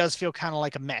 AFC does feel kind of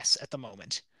like a mess at the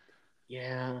moment.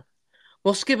 Yeah.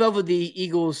 We'll skip over the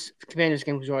Eagles Commanders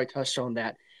game because we already touched on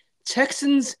that.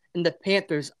 Texans and the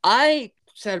Panthers. I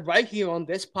said right here on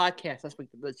this podcast last week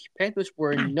that the Panthers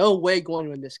were in no way going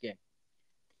to win this game.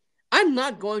 I'm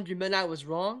not going to admit I was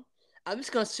wrong. I'm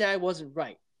just going to say I wasn't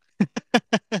right.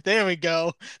 There we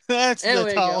go. That's There the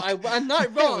we go. talk. I'm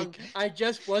not There we wrong. I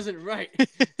just wasn't right.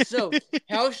 So,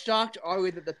 how shocked are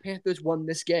we that the Panthers won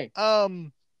this game?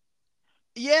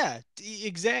 Yeah,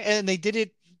 exactly. And they did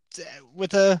it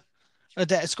with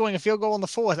scoring a field goal in the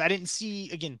fourth. I didn't see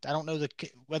again. I don't know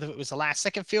whether it was the last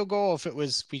second field goal or if it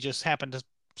was we just happened to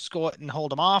score it and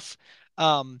hold them off.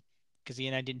 Because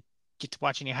Ian, I didn't get to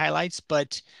watch any highlights,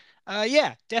 but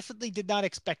yeah, definitely did not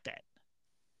expect that.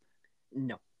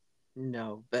 No,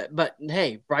 no. But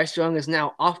hey, Bryce Young is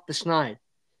now off the schneid.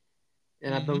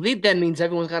 And I Mm-hmm. believe that means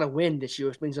everyone's got to win this year,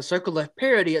 which means a circle of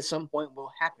parity at some point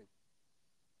will happen.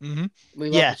 Mm-hmm. We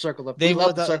love Yeah, the circle of we they were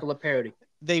love the the circle of parity.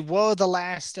 the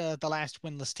last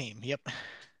winless team. Yep.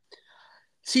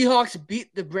 Seahawks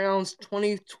beat the Browns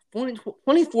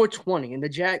 24-20, and the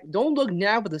Jack don't look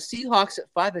now, but the Seahawks at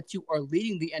 5-2 are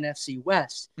leading the NFC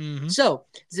West. Mm-hmm. So,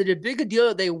 is it a bigger deal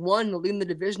that they won leading the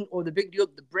division, or the big deal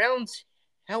that the Browns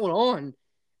held on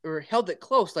or held it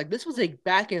close? Like this was a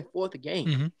back and forth game.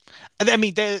 Mm-hmm. I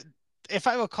mean, if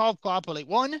I recall properly,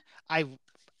 I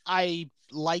I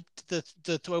liked the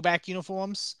throwback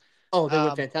uniforms. Oh, they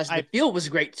were fantastic. The I field was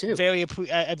great too.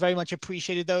 I very much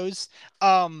appreciated those.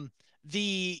 Um,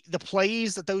 the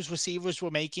plays that those receivers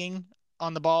were making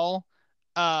on the ball,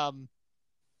 um,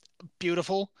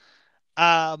 beautiful.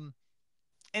 Um,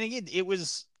 and again, it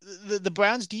was the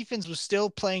Browns defense was still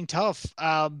playing tough.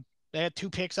 They had two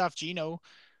picks off Geno,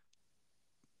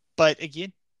 but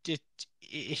again,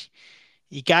 it,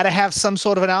 you got to have some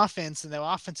sort of an offense, and their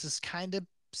offense is kind of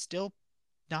still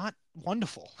not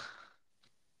wonderful.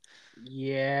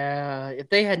 Yeah, if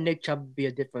they had Nick Chubb, it'd be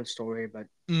a different story. But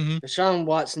Mm-hmm. Deshaun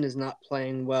Watson is not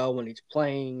playing well when he's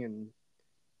playing, and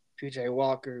PJ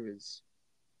Walker is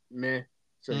meh.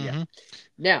 So yeah. Mm-hmm.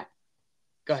 Now,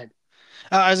 go ahead.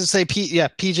 I was gonna say,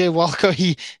 PJ Walker.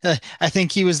 I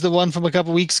think he was the one from a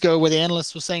couple weeks ago where the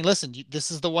analysts were saying, "Listen,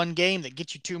 this is the one game that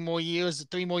gets you 2 more years,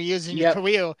 3 more years in your Yep.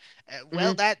 career."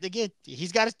 Well, Mm-hmm. that again,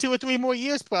 he's got 2 or 3 more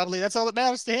years probably. That's all that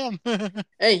matters to him.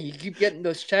 Hey, you keep getting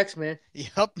those checks, man.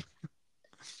 Yep.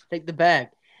 Take the bag.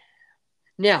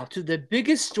 Now, to the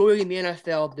biggest story in the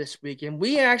NFL this week, and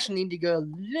we actually need to go a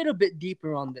little bit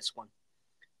deeper on this one,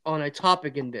 on a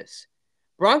topic in this.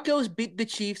 Broncos beat the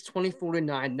Chiefs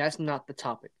 24-9. That's not the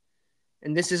topic.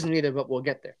 And this isn't either, but we'll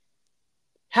get there.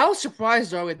 How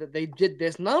surprised are we that they did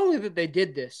this? Not only that they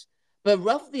did this, but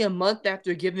roughly a month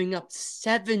after giving up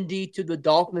 70 to the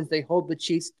Dolphins, they hold the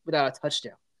Chiefs without a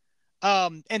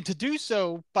touchdown. And to do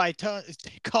so by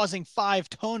causing 5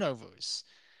 turnovers,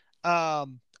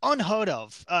 unheard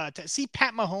of. To see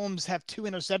Pat Mahomes have 2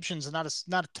 interceptions and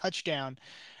not a touchdown,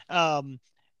 um,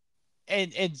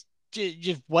 and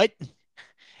just what?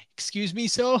 Excuse me,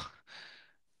 so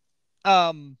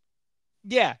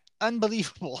yeah,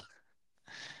 unbelievable.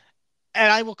 And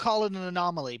I will call it an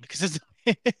anomaly because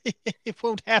it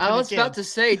won't I happen was about again. to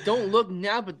say, don't look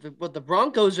now, but the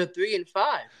Broncos are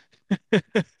 3-5.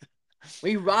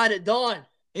 We ride at dawn.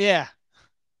 Yeah.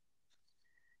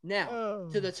 Now, Oh.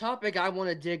 to the topic I want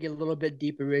to dig a little bit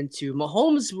deeper into.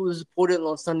 Mahomes was reported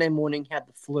on Sunday morning had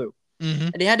the flu, Mm-hmm.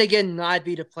 and he had to get an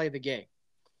IV to play the game.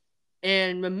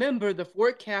 And remember, the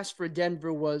forecast for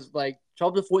Denver was like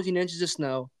 12 to 14 inches of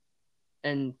snow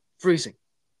and freezing.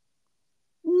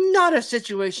 Not a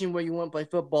situation where you want to play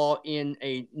football in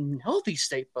a healthy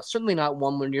state, but certainly not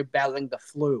one when you're battling the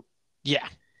flu. Yeah.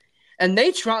 And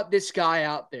they trot this guy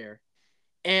out there,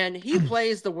 and he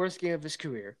plays the worst game of his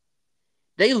career.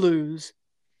 They lose,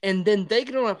 and then they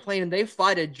get on a plane and they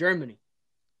fly to Germany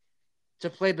to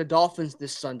play the Dolphins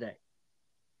this Sunday.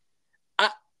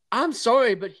 I'm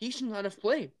sorry, but he should not have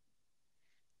played.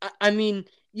 I mean,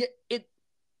 yeah,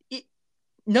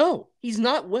 no, he's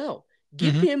not well.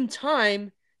 Give Mm-hmm. him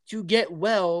time to get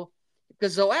well,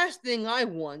 because the last thing I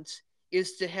want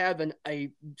is to have a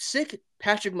sick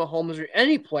Patrick Mahomes or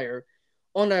any player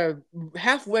on a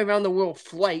halfway around the world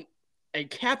flight, a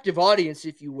captive audience,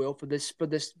 if you will, for this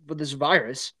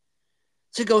virus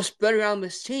to go spread around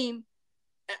this team.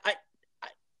 I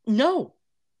no,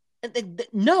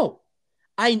 no.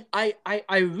 I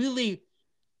really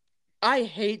I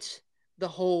hate the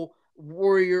whole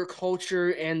warrior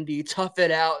culture and the tough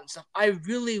it out and stuff. I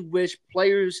really wish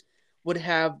players would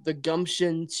have the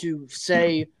gumption to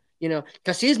say,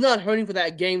 because he's not hurting for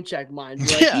that game check, mind you.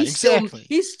 Like Yeah, he's still exactly.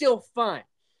 he's still fine.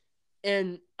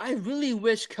 And I really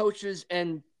wish coaches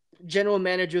and general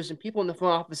managers and people in the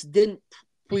front office didn't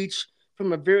preach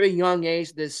from a very young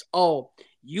age this, oh,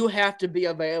 you have to be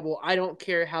available. I don't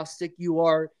care how sick you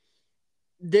are.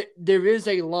 There is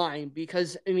a line,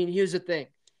 because I mean, here's the thing.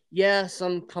 Yeah,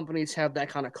 some companies have that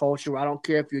kind of culture where I don't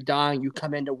care if you're dying, you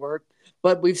come into work.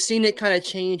 But we've seen it kind of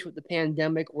change with the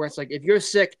pandemic, where it's like, if you're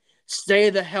sick,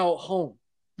 stay the hell home.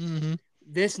 Mm-hmm.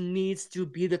 This needs to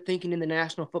be the thinking in the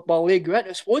National Football League,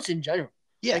 right? Sports in general.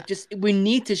 Yeah. Like, just we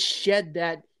need to shed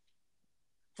that,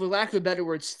 for lack of a better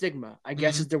word, stigma, I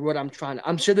guess Mm-hmm. is the word I'm trying to.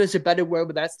 I'm sure there's a better word,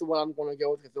 but that's the one I'm going to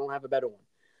go with because I don't have a better one.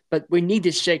 But we need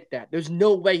to shake that. There's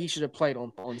no way he should have played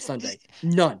on Sunday.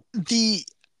 None. The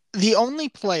the only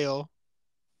player,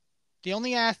 the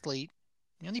only athlete,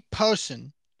 the only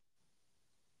person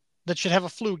that should have a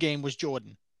flu game was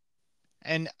Jordan.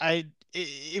 And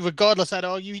regardless, I'd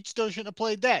argue he still shouldn't have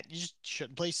played that. You just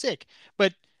shouldn't play sick.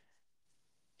 But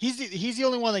he's the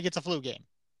only one that gets a flu game.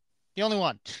 The only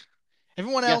one.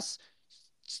 Everyone Yeah, else,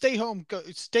 stay home.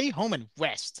 Stay home and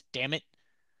rest. Damn it.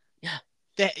 yeah.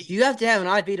 That If you have to have an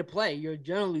IV to play, you're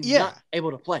generally yeah. not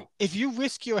able to play. If you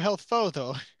risk your health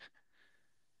further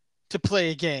to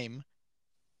play a game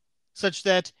such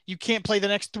that you can't play the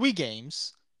next 3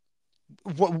 games,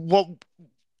 what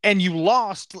and you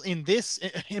lost in this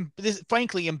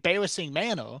frankly embarrassing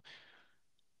manner,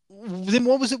 then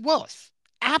what was it worth?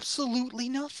 Absolutely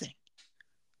nothing.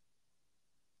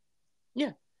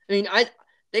 Yeah, I mean, I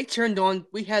they turned on.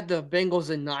 We had the Bengals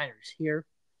and Niners here,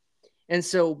 and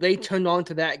so they turned on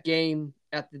to that game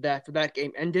after that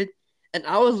game ended, and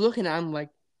I was looking at him like,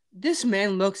 this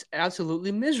man looks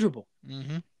absolutely miserable.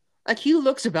 Mm-hmm. Like he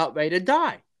looks about ready to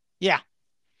die. Yeah.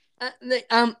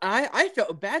 I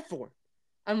felt bad for him.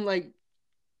 I'm like,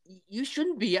 you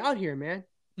shouldn't be out here, man.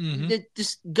 Mm-hmm.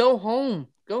 Just go home.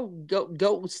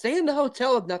 Go. Stay in the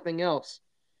hotel if nothing else.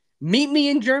 Meet me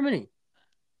in Germany.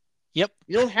 Yep.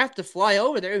 You don't have to fly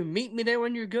over there. Meet me there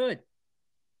when you're good.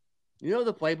 You know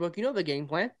the playbook. You know the game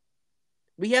plan.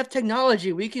 We have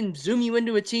technology. We can zoom you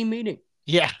into a team meeting.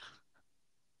 Yeah.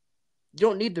 You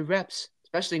don't need the reps,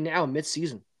 especially now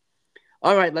mid-season.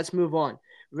 All right, let's move on.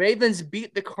 Ravens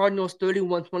beat the Cardinals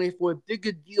 31-24.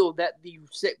 Bigger deal that the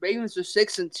Ravens are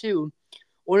 6-2,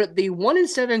 or that the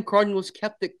 1-7 Cardinals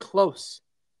kept it close.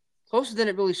 Closer than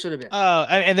it really should have been.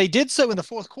 And they did so in the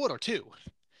fourth quarter too.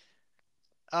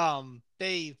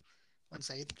 They one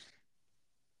second.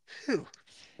 Whew.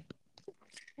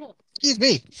 Excuse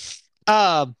me.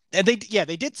 And they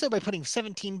did so by putting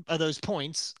 17 of those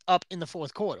points up in the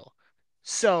fourth quarter.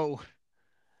 So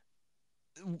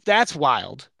that's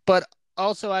wild. But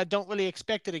also, I don't really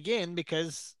expect it again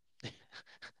because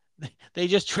they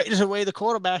just traded away the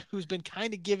quarterback who's been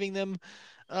kind of giving them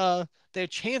their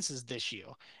chances this year.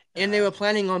 And they were Uh,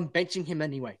 planning on benching him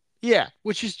anyway. yeah,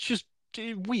 which is just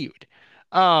weird.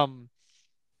 Um,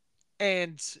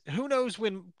 and who knows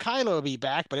when Kylo will be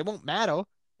back, but it won't matter.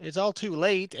 It's all too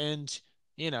late, and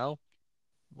you know,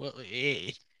 well,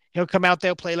 he'll come out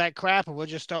there play like crap, and we'll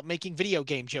just start making video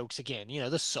game jokes again.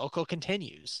 The circle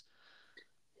continues.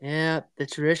 Yeah, the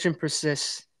tradition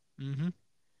persists. Mm-hmm.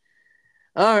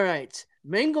 All right.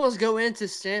 Bengals go into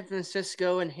San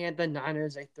Francisco and hand the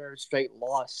Niners a third straight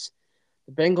loss.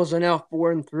 The Bengals are now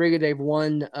 4-3. They've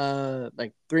won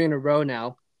like three in a row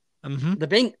now. Mm-hmm.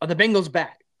 Are the Bengals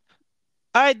back?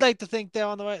 I'd like to think they're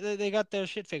on the right. They got their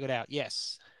shit figured out.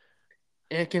 Yes.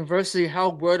 And conversely, how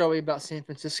worried are we about San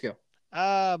Francisco?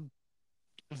 Um,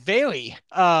 very.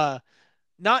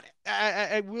 Not.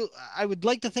 I will. I would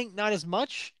like to think not as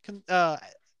much.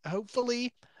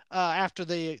 Hopefully, after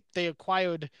they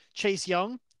acquired Chase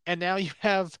Young, and now you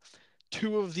have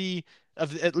two of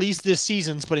at least this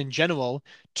season's, but in general,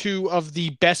 two of the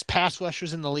best pass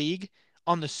rushers in the league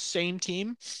on the same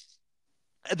team.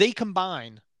 They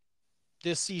combine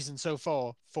this season so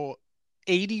far for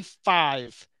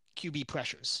 85 QB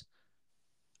pressures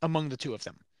among the two of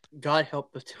them. God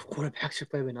help the two quarterbacks who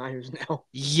play the Niners now.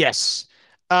 Yes.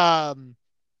 Um,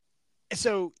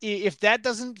 so if that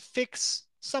doesn't fix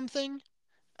something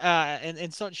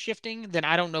and start shifting, then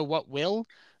I don't know what will.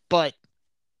 But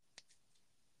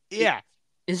It, yeah.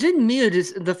 is it me or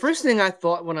the first thing I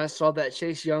thought when I saw that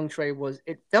Chase Young trade was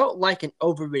it felt like an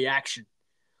overreaction.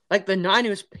 Like the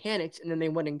Niners panicked and then they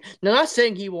went and. Now, I'm not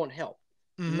saying he won't help.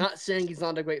 I'm Hmm. not saying he's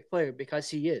not a great player because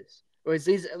he is, or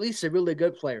he's at least a really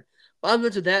good player. But I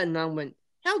looked at that and I went,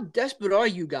 "How desperate are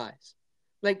you guys?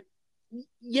 Like,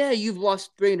 yeah, you've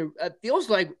lost three. It feels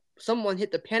like someone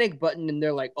hit the panic button and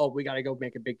they're like, oh, we gotta go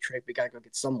make a big trade. We gotta go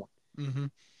get someone. Hmm.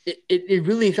 It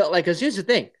really felt like. Because here's the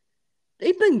thing,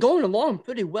 they've been going along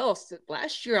pretty well since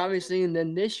last year, obviously, and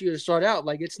then this year to start out.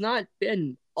 Like, it's not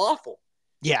been awful.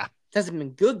 Yeah. It hasn't been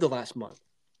good the last month.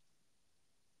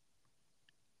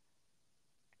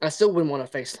 I still wouldn't want to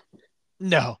face them.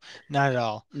 No, not at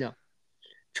all. No.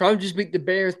 Chargers beat the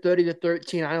Bears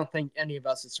 30-13. I don't think any of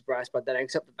us is surprised by that,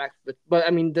 except the fact that. But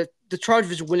I mean, the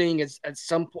Chargers winning is at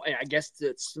some point. I guess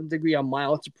to some degree, I'm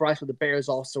mild surprised, but the Bears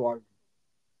also are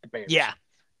the Bears. Yeah.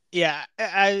 Yeah,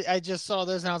 I just saw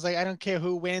this and I was like, I don't care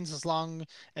who wins as long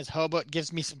as Herbert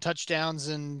gives me some touchdowns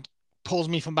and pulls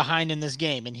me from behind in this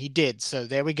game, and he did. So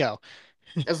there we go.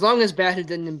 As long as Batten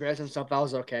didn't embarrass himself, I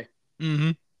was okay.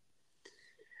 Hmm.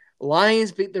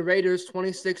 Lions beat the Raiders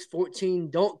 26-14.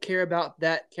 Don't care about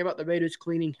that. Care about the Raiders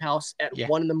cleaning house at Yeah.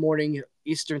 1 in the morning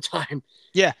Eastern time.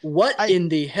 Yeah. What I in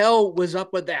the hell was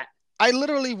up with that? I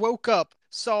literally woke up,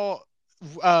 saw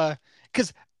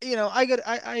because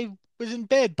I was in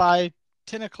bed by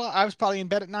 10 o'clock. I was probably in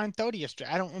bed at 9:30 yesterday.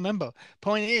 I don't remember.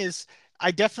 Point is,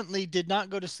 I definitely did not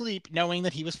go to sleep knowing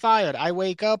that he was fired. I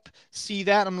wake up, see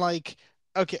that, I'm like,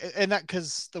 okay, and that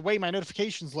because the way my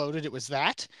notifications loaded, it was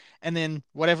that, and then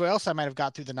whatever else I might have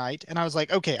got through the night, and I was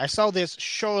like, okay, I saw this.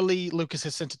 Surely Lucas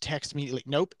has sent a text immediately.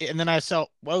 Nope. And then I saw,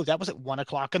 whoa, that was at 1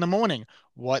 o'clock in the morning.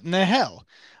 What in the hell?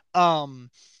 Um,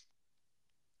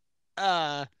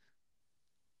 uh,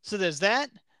 so there's that.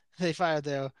 They fired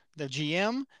their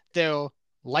GM. They'll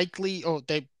likely, or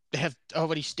they have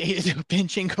already stated they're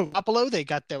benching Garoppolo. They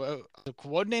got their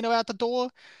coordinator out the door.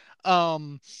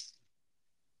 Um,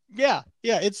 yeah,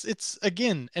 yeah. It's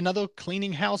again another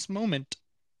cleaning house moment.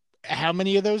 How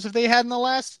many of those have they had in the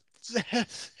last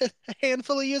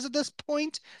handful of years at this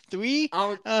point? Three.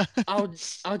 I'll Uh,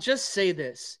 I'll just say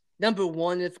this. Number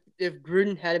one, if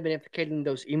Gruden hadn't been implicating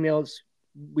those emails,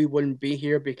 we wouldn't be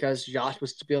here because Josh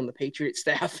was still on the Patriot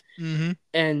staff, hmm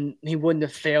and he wouldn't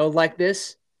have failed like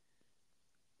this,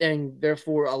 and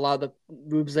therefore a lot of the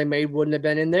moves they made wouldn't have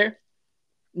been in there.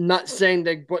 Not saying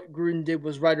that what Gruden did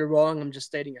was right or wrong. I'm just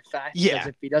stating a fact because Yeah,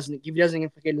 if he doesn't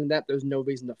implicate in that, there's no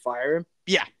reason to fire him.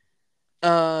 yeah.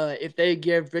 If they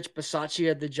give Rich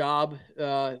Bisaccia the job,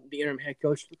 the interim head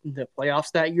coach in the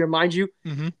playoffs that year, mind you,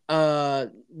 hmm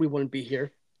we wouldn't be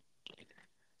here.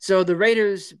 So the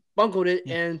Raiders bungled it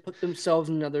Yeah. and put themselves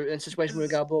in a situation where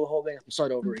they got to blow the whole thing up and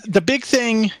start over again. The big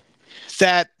thing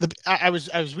that I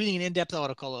was reading an in-depth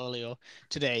article earlier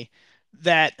today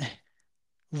that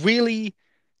really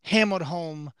hammered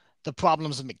home the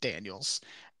problems of McDaniels.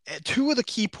 Two of the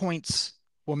key points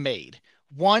were made.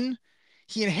 One,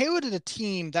 he inherited a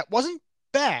team that wasn't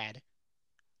bad,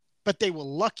 but they were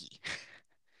lucky.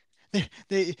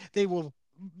 They were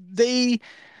they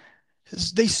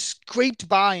they scraped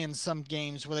by in some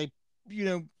games where they, you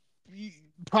know,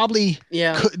 probably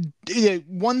Yeah, could.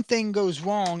 One thing goes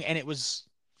wrong and it was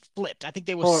flipped. I think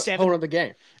they were whole seven. other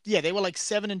game. Yeah, they were like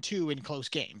 7-2 in close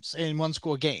games, in one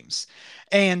score games,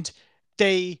 and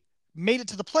they made it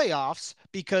to the playoffs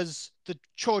because the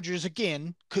Chargers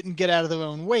again couldn't get out of their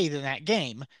own way in that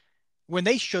game when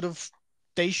they should have.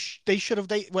 They should have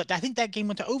they what I think that game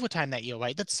went to overtime that year,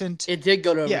 right? That sent It did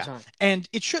go to yeah, overtime. and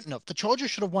it shouldn't have. The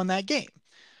Chargers should have won that game.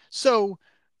 So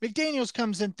McDaniels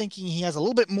comes in thinking he has a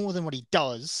little bit more than what he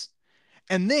does,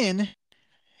 and then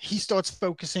he starts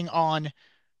focusing on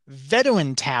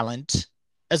veteran talent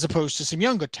as opposed to some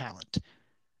younger talent.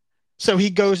 So he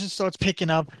goes and starts picking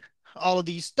up all of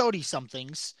these 30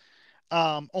 somethings,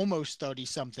 almost 30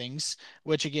 somethings,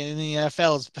 which again in the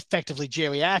NFL is effectively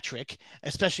geriatric,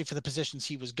 especially for the positions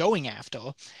he was going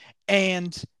after.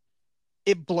 And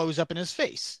it blows up in his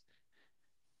face.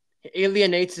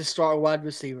 Alienates the star wide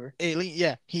receiver.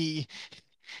 Yeah,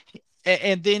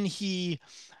 and then he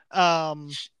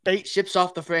um they Ships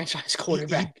off the franchise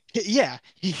quarterback.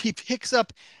 he picks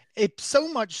up it so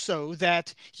much so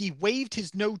that he waived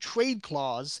his no trade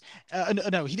clause.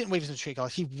 No, he didn't waive his no trade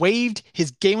clause. He waived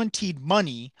his guaranteed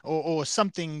money or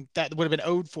something that would have been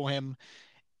owed for him,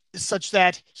 such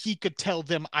that he could tell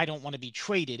them, "I don't want to be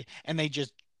traded," and they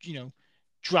just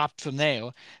dropped from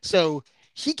there. So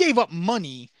he gave up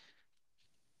money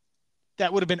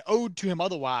that would have been owed to him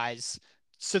otherwise,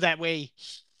 so that way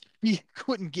he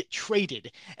couldn't get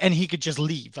traded and he could just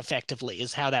leave effectively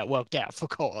is how that worked out for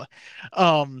Cora.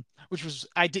 Which was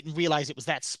I didn't realize it was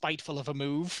that spiteful of a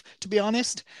move, to be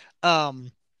honest.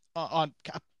 Um, on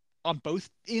on both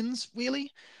ends,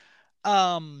 really.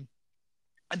 Um,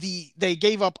 they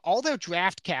gave up all their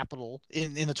draft capital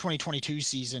in the 2022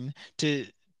 season to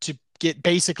get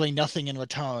basically nothing in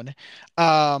return.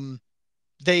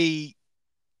 They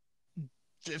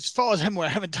as far as I'm aware,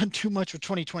 I haven't done too much for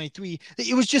 2023.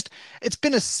 It's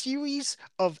been a series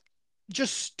of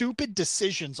just stupid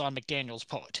decisions on McDaniel's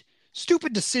part.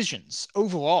 Stupid decisions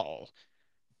overall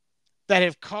that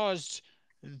have caused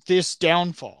this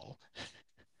downfall.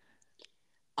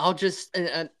 I'll just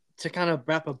to kind of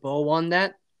wrap a bow on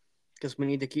that because we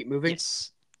need to keep moving.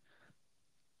 Yes.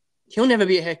 He'll never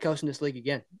be a head coach in this league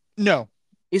again. No.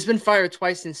 He's been fired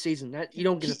twice this season. That you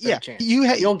don't get a Yeah. third chance. You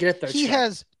don't get a third He strike.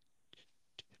 has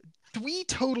 3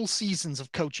 total seasons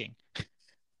of coaching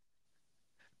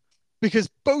because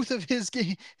both of his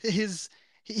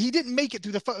he didn't make it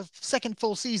through the second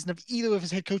full season of either of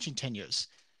his head coaching tenures,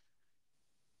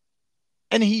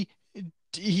 and he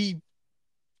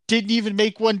didn't even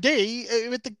make one day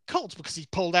with the Colts because he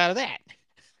pulled out of that.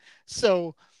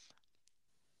 So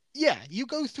yeah, you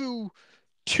go through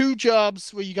 2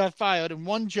 jobs where you got fired and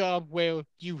one job where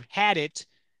you had it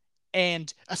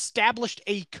and established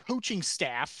a coaching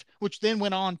staff, which then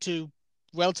went on to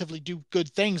relatively do good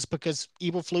things because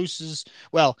Eberflus's,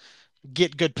 well,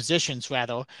 get good positions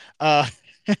rather. Uh,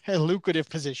 lucrative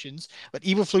positions, but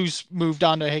Eberflus moved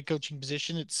on to a head coaching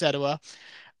position, etc.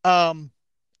 Um,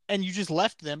 and you just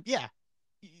left them. Yeah,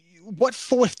 what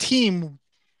fourth team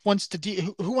wants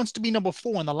to who wants to be number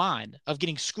four on the line of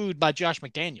getting screwed by Josh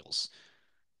McDaniels?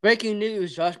 Breaking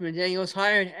news: Josh McDaniels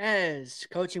hired as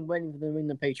coaching waiting for the New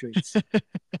England Patriots.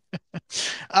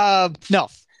 No,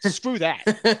 screw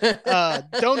that.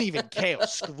 Don't even care.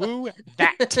 Screw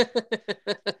that.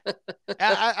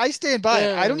 I stand by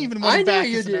it. I don't even want I him know back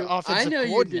you as an do. I offensive know you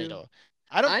do. coordinator.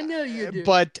 I don't, I know you do.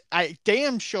 but I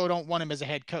damn sure don't want him as a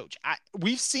head coach.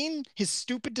 We've seen his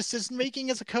stupid decision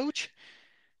making as a coach.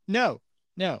 No,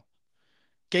 no.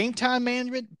 Game time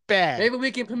management, bad. Maybe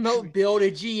we can promote Bill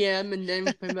to GM and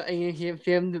then promote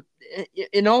him.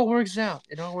 It all works out.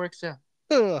 It all works out.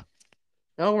 Ugh.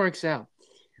 It all works out.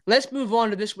 Let's move on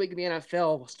to this week in the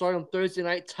NFL. We'll start on Thursday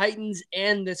night. Titans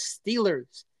and the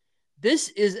Steelers. This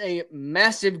is a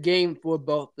massive game for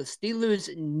both. The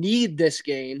Steelers need this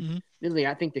game, Mm-hmm. really,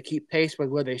 I think, to keep pace with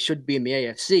where they should be in the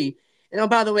AFC. And oh,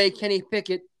 by the way, Kenny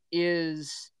Pickett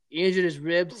is injured his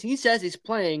ribs. He says he's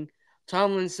playing.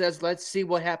 Tomlin says, let's see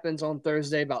what happens on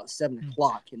Thursday about 7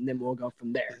 o'clock, and then we'll go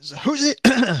from there. So who's it?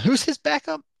 Who's his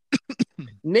backup?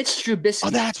 Mitch Oh,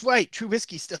 Trubisky. that's right.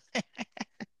 Trubisky's still.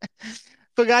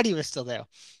 Forgot he was still there.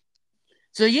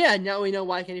 So, yeah, now we know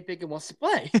why Kenny Pickett wants to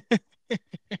play.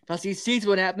 Because he sees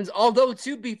what happens. Although,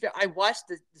 to be fair, I watched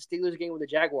the Steelers game with the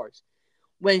Jaguars.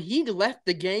 When he left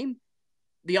the game,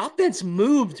 the offense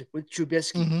moved with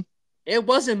Trubisky. Mm-hmm. It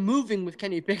wasn't moving with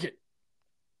Kenny Pickett.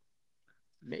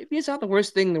 Maybe it's not the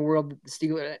worst thing in the world that the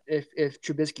Steelers, if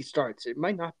Trubisky starts. It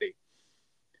might not be.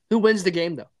 Who wins the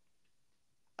game, though?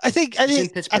 I think It's in the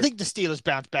Pittsburgh. Steelers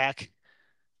bounce back.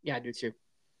 Yeah, I do too.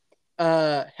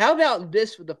 How about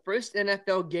this for the first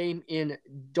NFL game in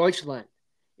Deutschland,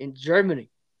 in Germany?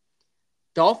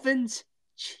 Dolphins,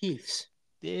 Chiefs.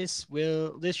 This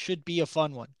should be a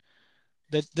fun one.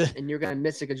 And you're gonna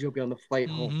miss it because you'll be on the flight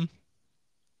home. Mm-hmm.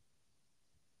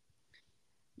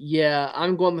 Yeah,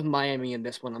 I'm going with Miami in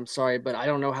this one. I'm sorry, but I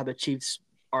don't know how the Chiefs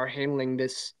are handling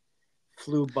this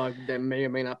flu bug that may or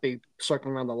may not be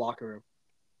circling around the locker room.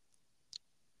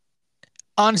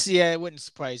 Honestly, yeah, it wouldn't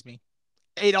surprise me.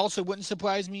 It also wouldn't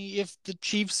surprise me if the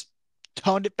Chiefs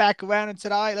turned it back around and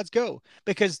said, "All right, let's go,"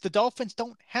 because the Dolphins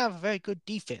don't have a very good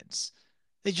defense.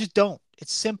 They just don't.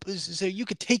 It's simple. So you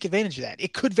could take advantage of that.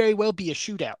 It could very well be a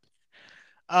shootout.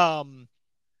 Um,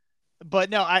 but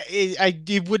no, I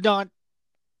it would not.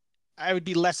 I would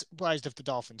be less surprised if the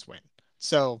Dolphins win.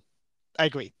 So I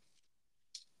agree.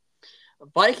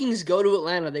 Vikings go to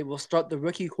Atlanta. They will start the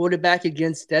rookie quarterback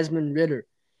against Desmond Ridder.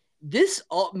 It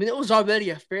was already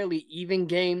a fairly even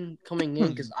game coming in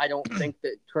because I don't think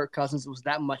that Kirk Cousins was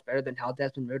that much better than how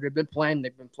Desmond Ridder had been playing.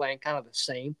 They've been playing kind of the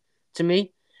same to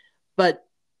me. But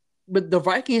with the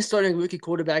Vikings starting rookie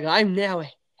quarterback, I'm now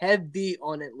heavy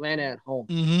on Atlanta at home.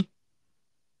 Mm-hmm.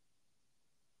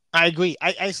 I agree.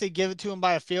 I say give it to him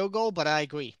by a field goal, but I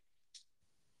agree.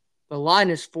 The line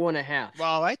is 4.5. Well,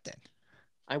 all right then.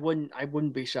 I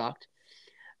wouldn't be shocked.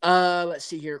 Let's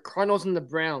see here. Cardinals and the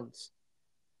Browns.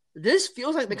 This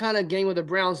feels like the kind of game where the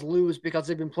Browns lose because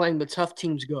they've been playing the tough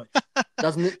teams good,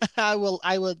 doesn't it? I will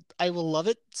love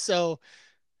it. So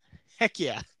heck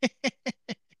yeah.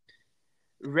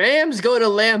 Rams go to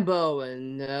Lambeau,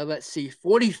 and let's see,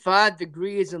 45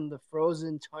 degrees in the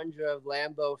frozen tundra of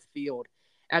Lambeau Field.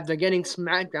 After getting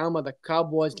smacked down by the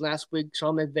Cowboys last week,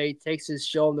 Sean McVay takes his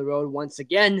show on the road once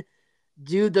again.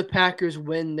 Do the Packers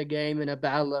win the game in a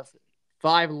battle of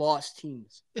 5 lost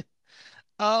teams?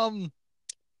 Um,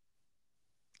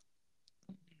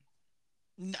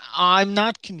 I'm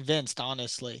not convinced,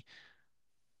 honestly.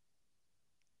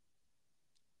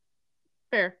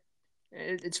 Fair.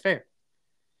 It's fair.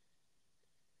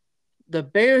 The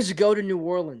Bears go to New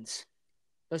Orleans.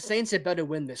 The Saints had better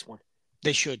win this one.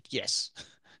 They should, yes.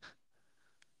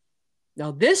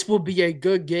 Now, this will be a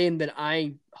good game that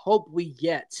I hope we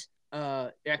get.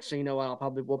 Actually, you know what?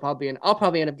 I'll probably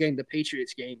end up getting the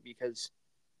Patriots game because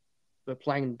we're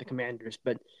playing the Commanders.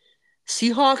 But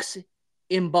Seahawks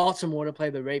in Baltimore to play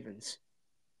the Ravens.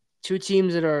 Two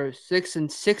teams that are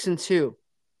 6-2.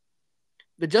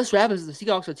 The Just Rabbits, the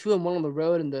Seahawks are 2-1 on the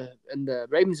road, and the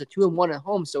Ravens are 2-1 at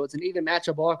home. So it's an even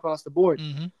matchup all across the board.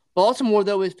 Mm-hmm. Baltimore,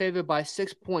 though, is favored by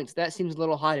 6 points. That seems a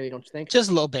little high to me, don't you think? Just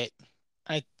a little bit.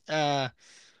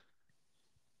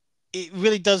 It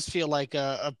really does feel like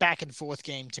a back and forth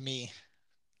game to me.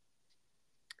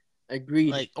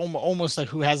 Agreed. Like almost like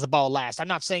who has the ball last. I'm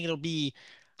not saying it'll be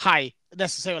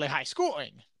necessarily high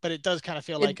scoring, but it does kind of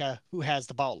feel like who has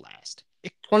the ball last.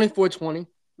 24-20,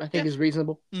 I think is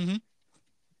reasonable. Mm-hmm.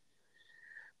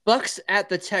 Bucks at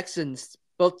the Texans.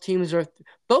 Both teams are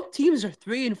both teams are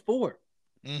 3-4.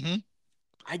 Hmm.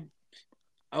 I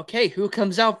Okay. Who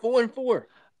comes out 4-4?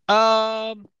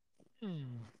 Um,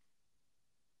 hmm.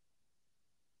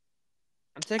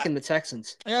 I'm I, taking the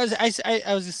Texans. I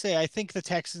was to say, I think the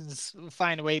Texans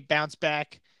find a way, bounce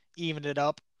back, even it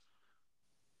up.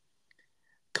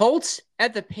 Colts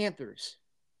at the Panthers.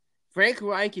 Frank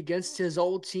Reich against his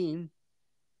old team,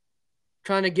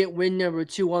 trying to get win number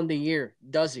 2 on the year.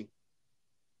 Does he?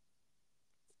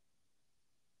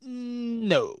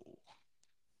 No.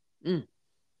 Mm,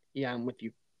 yeah, I'm with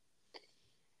you.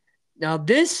 Now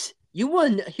this you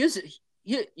want here's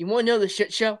you want to know the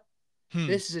shit show? Hmm.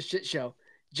 This is a shit show.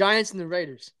 Giants and the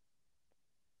Raiders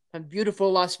from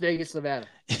beautiful Las Vegas, Nevada.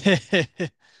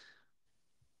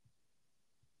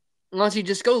 Honestly,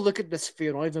 just go look at this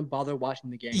field. Don't even bother watching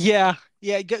the game. Yeah,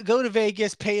 yeah. Go to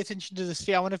Vegas, pay attention to this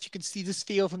field. I wonder if you can see this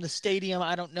field from the stadium.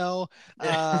 I don't know.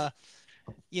 Uh,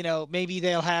 maybe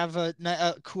they'll have a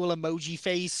cool emoji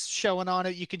face showing on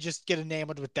it. You could just get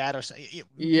enamored with that, or something.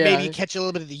 Maybe Yeah. catch a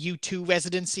little bit of the U2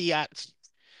 residency.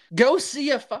 Go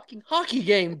see a fucking hockey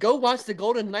game. Go watch the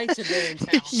Golden Knights if they're in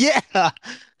town. Yeah.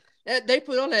 They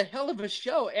put on a hell of a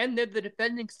show, and they're the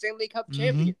defending Stanley Cup Hmm.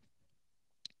 champion.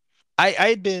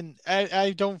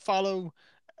 I don't follow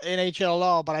NHL at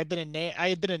all, but I had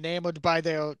been enamored by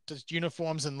their just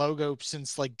uniforms and logo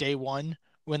since like day one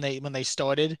when they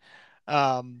started.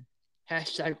 Um,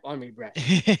 Hashtag Army Brat.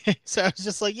 so I was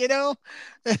just like,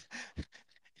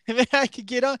 I could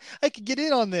get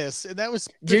in on this, and Do,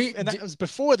 do, that was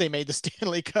before they made the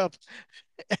Stanley Cup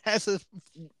as a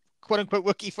quote unquote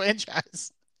rookie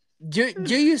franchise. do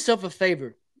yourself a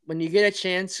favor. When you get a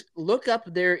chance, look up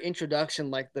their introduction,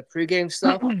 like the pregame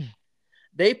stuff.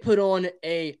 They put on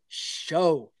a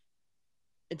show.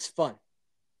 It's fun.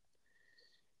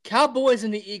 Cowboys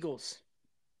and the Eagles.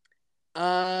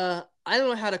 I don't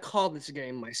know how to call this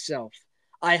game myself.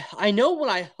 I know what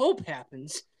I hope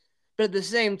happens, but at the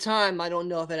same time, I don't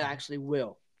know if it actually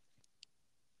will.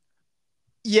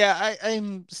 Yeah,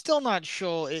 I'm still not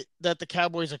sure that the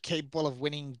Cowboys are capable of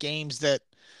winning games that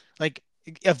like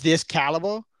of this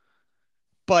caliber,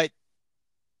 but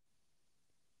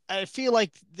I feel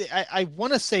like I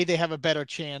want to say they have a better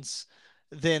chance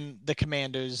than the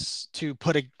Commanders to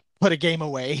put a game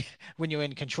away when you're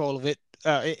in control of it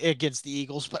against the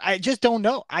Eagles. But I just don't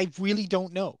know. I really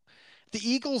don't know. The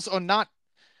Eagles are not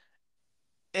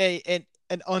an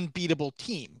unbeatable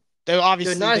team. They're not as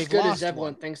They've good as lost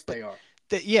everyone one, thinks but they are.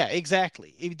 yeah,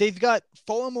 exactly. They've got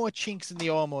far more chinks in the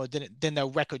armor than their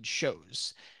record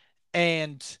shows,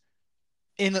 and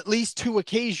in at least two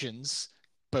occasions,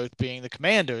 both being the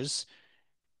Commanders,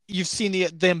 you've seen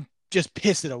them just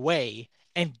piss it away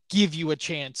and give you a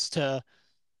chance to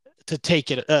take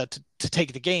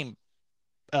the game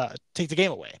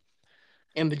away.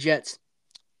 And the Jets.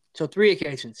 So 3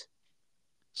 occasions.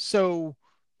 So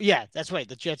yeah, that's right.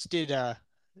 The Jets did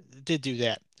do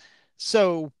that.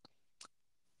 So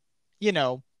you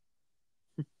know,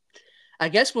 I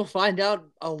guess we'll find out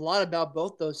a lot about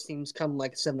both those teams come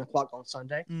like 7 o'clock on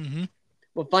Sunday. mhm.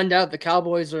 We'll find out if the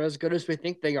Cowboys are as good as we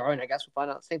think they are, and I guess we'll find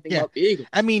out the same thing Yeah. about the Eagles.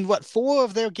 I mean, what four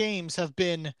of their games have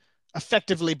been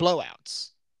effectively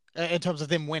blowouts in terms of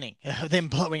them winning, them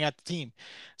blowing out the team.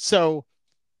 So,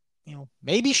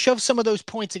 maybe shove some of those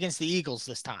points against the Eagles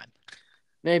this time.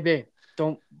 Maybe.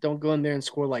 Don't go in there and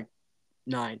score like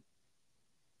 9.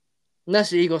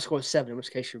 Unless the Eagles score 7, in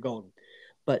which case you're golden.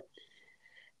 But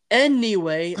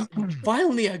anyway,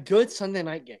 finally a good Sunday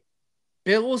night game.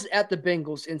 Bills at the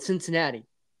Bengals in Cincinnati.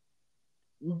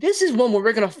 This is one where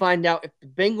we're going to find out if the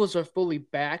Bengals are fully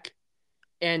back.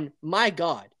 And my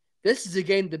God, this is a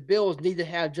game the Bills need to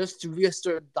have just to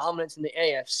reassert dominance in the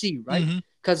AFC, right? Hmm.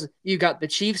 Because you got the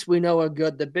Chiefs we know are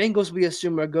good. The Bengals we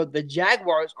assume are good. The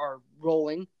Jaguars are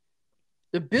rolling.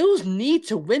 The Bills need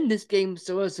to win this game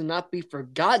so as to not be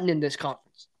forgotten in this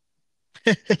conference.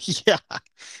 Yeah.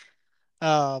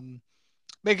 Um,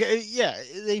 yeah,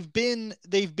 they've been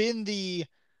the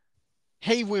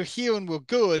hey, we're here and we're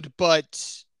good,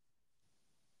 but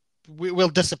we'll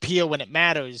disappear when it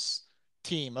matters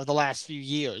team of the last few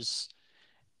years.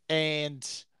 And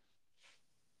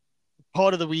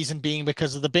part of the reason being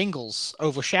because of the Bengals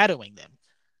overshadowing them,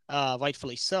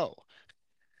 rightfully so.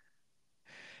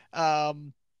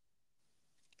 Um,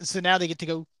 so now they get to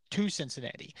go to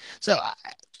Cincinnati. So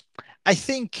I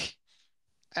think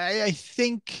I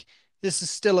think this is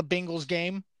still a Bengals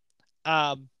game,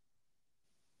 um,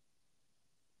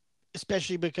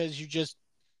 especially because you just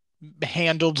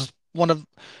handled one of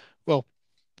well,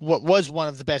 what was one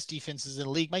of the best defenses in the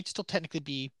league. Might still technically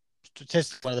be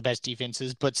statistically one of the best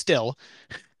defenses, but still,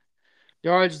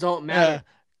 Yards don't uh, matter.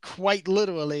 quite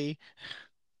literally.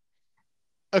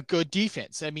 a good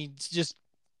defense. I mean, it's just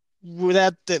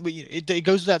without that, it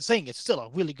goes without saying, it's still a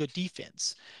really good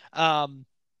defense. Um,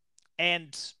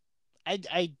 and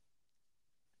I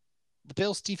the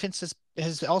Bills' defense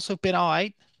has also been all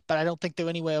right, but I don't think they're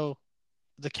anywhere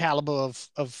the caliber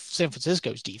of San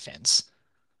Francisco's defense.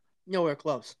 Nowhere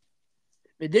close.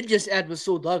 They did just add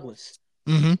Rasul Douglas,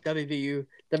 Hmm.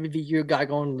 WVU guy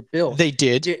going to the Bills. They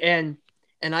did. And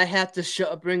I have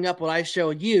to bring up what I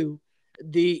showed you,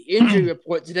 the injury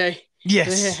report today. They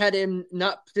Yes. had him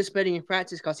not participating in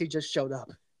practice because he just showed up.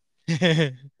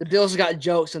 The Bills got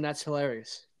jokes, and that's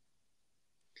hilarious.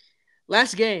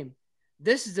 Last game.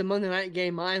 This is a Monday night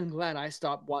game. I'm glad I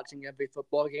stopped watching every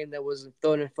football game that was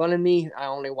thrown in front of me. I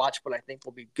only watch what I think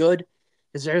will be good,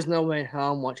 because there's no way in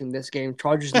hell I'm watching this game.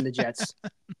 Chargers and the Jets.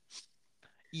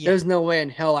 Yeah. There's no way in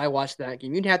hell I watch that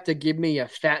game. You'd have to give me a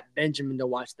fat Benjamin to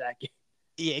watch that game.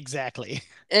 Yeah, exactly.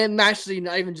 And actually,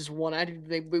 not even just one.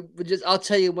 I'll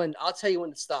tell you when. I'll tell you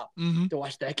when to stop Hmm. to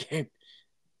watch that game.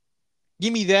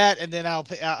 Give me that, and then I'll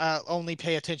only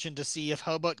pay attention to see if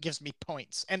Hobart gives me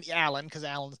points, and Allen, because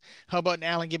Hobart and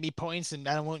Allen give me points, and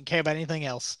I won't care about anything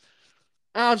else.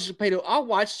 I'll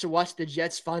watch the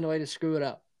Jets find a way to screw it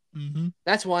up. Hmm.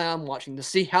 That's why I'm watching, to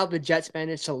see how the Jets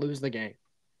manage to lose the game.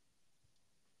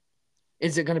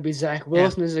 Is it going to be Zach Yeah.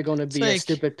 Wilson? Is it going to It's be a like,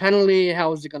 stupid penalty?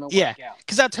 How is it going to yeah, work out?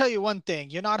 because I'll tell you one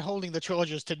thing: you're not holding the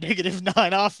Chargers to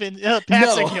 -9 off in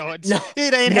passing No, yards. no,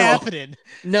 It ain't no, happening.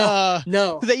 no, Uh,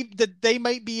 no. they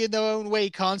might be in their own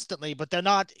way constantly, but they're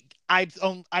not. I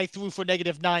threw for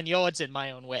 -9 yards in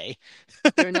my own way.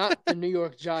 They're not the New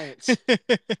York Giants.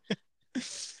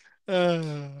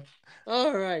 uh,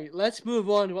 All right, let's move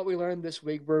on to what we learned this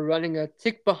week. We're running a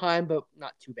tick behind, but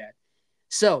not too bad.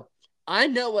 So I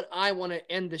know what I want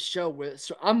to end the show with,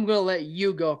 so I'm going to let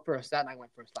you go first. That night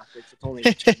went first last week, so it's only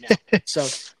your turn now. So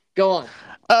go on.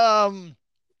 um,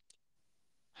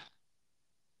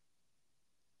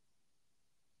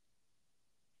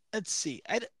 let's see.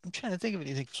 I'm trying to think of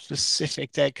anything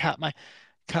specific that caught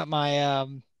my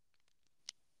um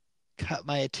caught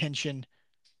my attention.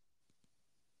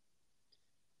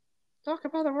 Talk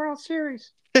about the World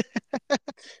Series.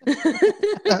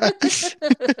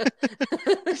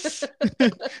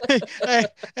 I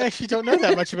actually don't know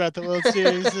that much about the World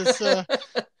Series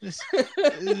this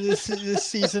this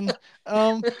season.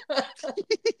 Um,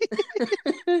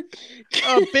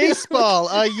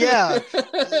 Baseball. Yeah,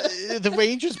 the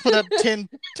Rangers put up 10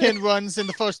 runs in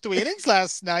the first 3 innings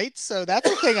last night, so that's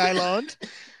a thing I learned.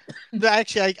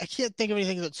 Actually, I can't think of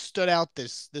anything that stood out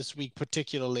this week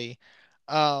particularly.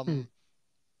 Um,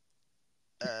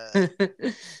 uh,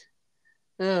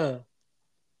 uh,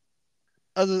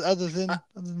 other than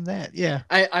that, yeah.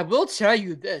 I will tell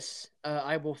you this.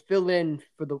 I will fill in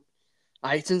for the.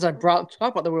 Since I brought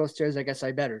talk about the World Series, I guess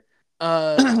I better.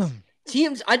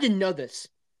 Teams, I didn't know this.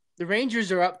 The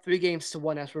Rangers are up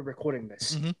 3-1 as we're recording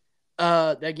this. Mhm.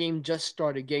 That game just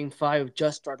started. Game 5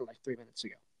 just started like 3 minutes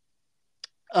ago.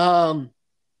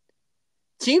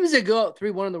 Teams that go up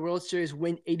 3-1 in the World Series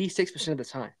win 86% of the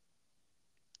time.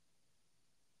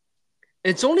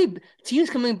 It's only teams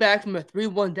coming back from a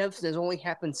 3-1 deficit has only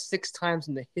happened 6 times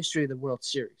in the history of the World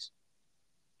Series.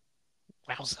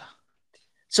 Wowza.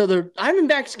 So the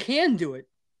Diamondbacks can do it,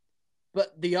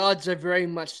 but the odds are very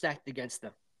much stacked against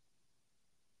them.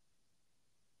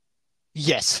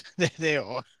 Yes, they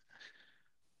are.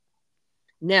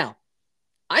 Now,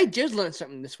 I did learn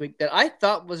something this week that I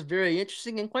thought was very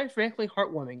interesting and quite frankly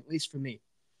heartwarming, at least for me.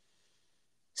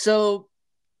 So,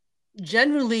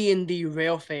 generally in the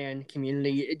rail fan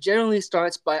community, it generally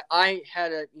starts by I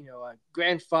had a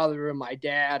grandfather or my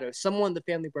dad or someone in the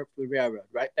family worked for the railroad,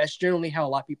 right? That's generally how a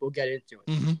lot of people get into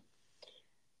it. Mm-hmm.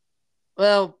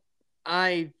 Well,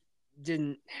 I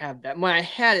didn't have that. Well, I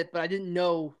had it, but I didn't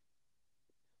know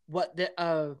what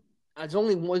the. There's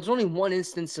only one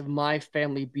instance of my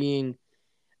family being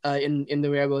in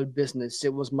the railroad business.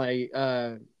 It was my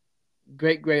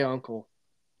great uncle.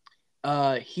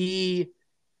 He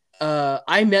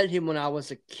I met him when I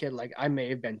was a kid. Like I might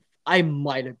have been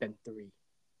 3.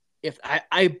 If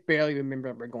I barely remember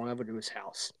ever going over to his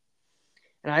house.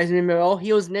 And I remember,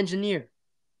 he was an engineer.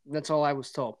 That's all I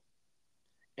was told.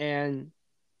 And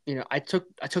I took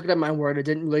it at my word. I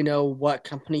didn't really know what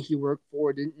company he worked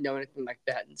for. Didn't know anything like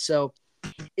that. And so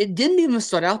it didn't even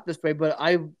start out this way. But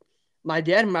my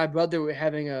dad and my brother were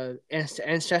having a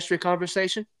ancestry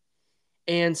conversation,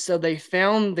 and so they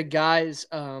found the guy's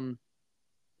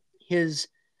his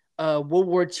World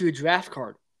War II draft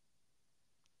card,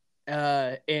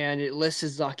 and it lists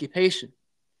his occupation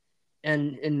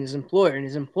and his employer, and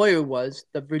his employer was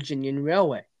the Virginian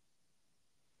Railway.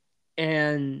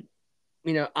 And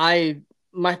I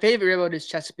my favorite railroad is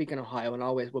Chesapeake and Ohio, and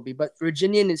always will be. But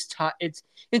Virginian is tie. It's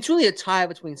really a tie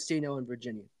between C&O and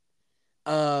Virginia.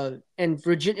 And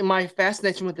Virginia, my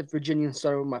fascination with the Virginian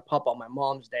started with my papa, my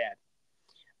mom's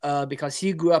dad, because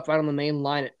he grew up right on the main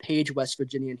line at Page, West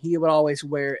Virginia, and he would always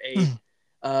wear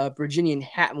a Virginian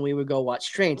hat when we would go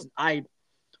watch trains.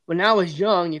 When I was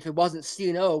young, if it wasn't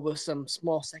C&O, it was some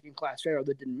small second class railroad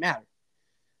that didn't matter.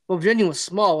 Well, Virginia was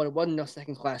small, but it wasn't no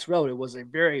second class road. It was a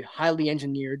very highly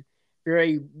engineered,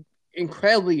 very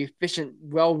incredibly efficient,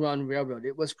 well run railroad.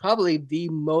 It was probably the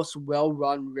most well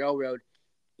run railroad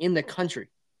in the country.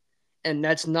 And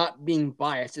that's not being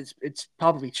biased. It's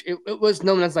probably it was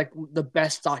known as like the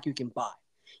best stock you can buy.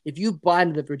 If you buy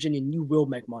into the Virginian, you will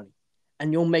make money,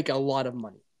 and you'll make a lot of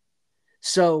money.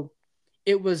 So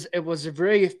it was a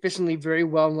very efficiently, very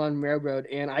well run railroad,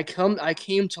 and I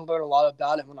came to learn a lot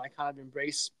about it when I kind of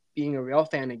embraced being a rail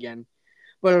fan again.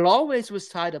 But it always was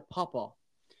tied to Papa,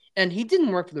 and he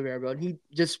didn't work for the railroad. He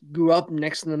just grew up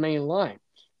next to the main line.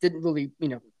 Didn't really,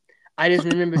 I just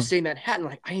remember seeing that hat and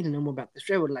like, I need to know more about this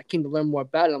railroad. And I came to learn more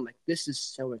about it. I'm like, this is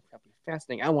so incredibly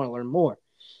fascinating. I want to learn more.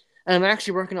 And I'm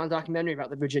actually working on a documentary about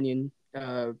the Virginian.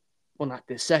 Well, not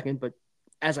this second, but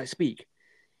as I speak.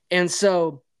 And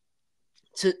so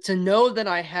to know that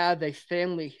I have a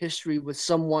family history with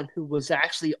someone who was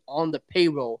actually on the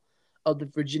payroll of the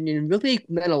Virginian really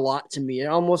meant a lot to me. It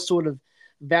almost sort of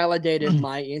validated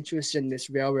my interest in this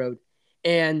railroad.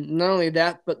 And not only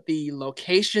that, but the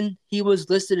location he was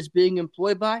listed as being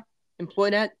employed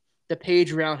at, the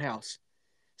Page Roundhouse.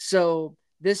 So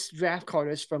this draft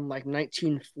card is from like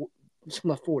 19 it's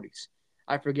from the 40s.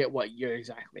 I forget what year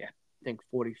exactly. I think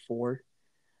 44.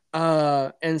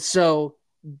 And so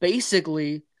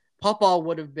basically, Papa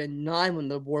would have been 9 when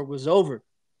the war was over.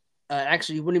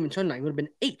 Actually, he wouldn't even turn 9. He would have been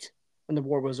 8 when the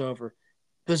war was over,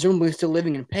 presumably still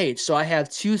living in Page. So I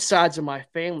have two sides of my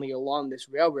family along this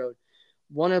railroad.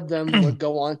 One of them would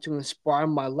go on to inspire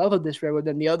my love of this railroad,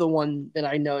 and the other one that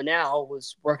I know now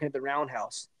was working at the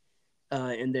roundhouse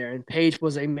in there. And Page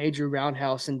was a major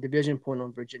roundhouse and division point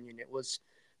on Virginia. And it was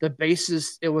the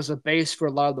basis. It was a base for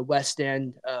a lot of the West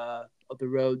End of the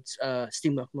roads,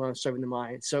 steam locomotives serving the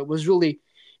mine. So it was really,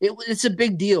 it's a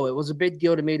big deal. It was a big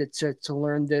deal to me to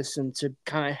learn this and to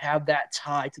kind of have that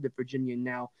tie to the Virginian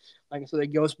now. Like I said,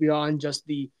 it goes beyond just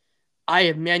I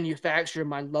have manufactured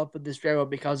my love for this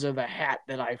railroad because of a hat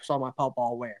that I saw my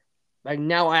papa wear. Like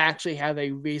now I actually have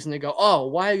a reason to go, oh,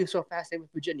 why are you so fascinated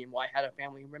with Virginia? Well, I had a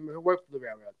family member who worked for the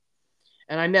railroad.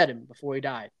 And I met him before he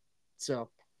died. So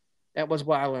that was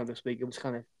what I learned this week. It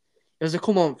was a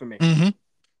cool moment for me. Mm-hmm.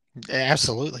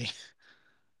 Absolutely.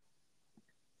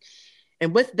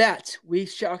 And with that, we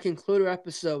shall conclude our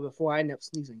episode before I end up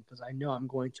sneezing, because I know I'm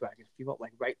going to. I can feel it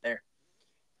like right there.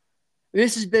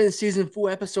 This has been season 4,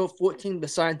 episode 14 of the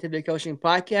Scientific Coaching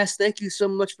Podcast. Thank you so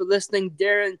much for listening.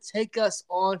 Darin, take us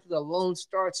on for the Lone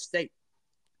Star State.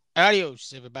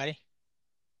 Adios, everybody.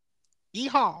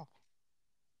 Yeehaw.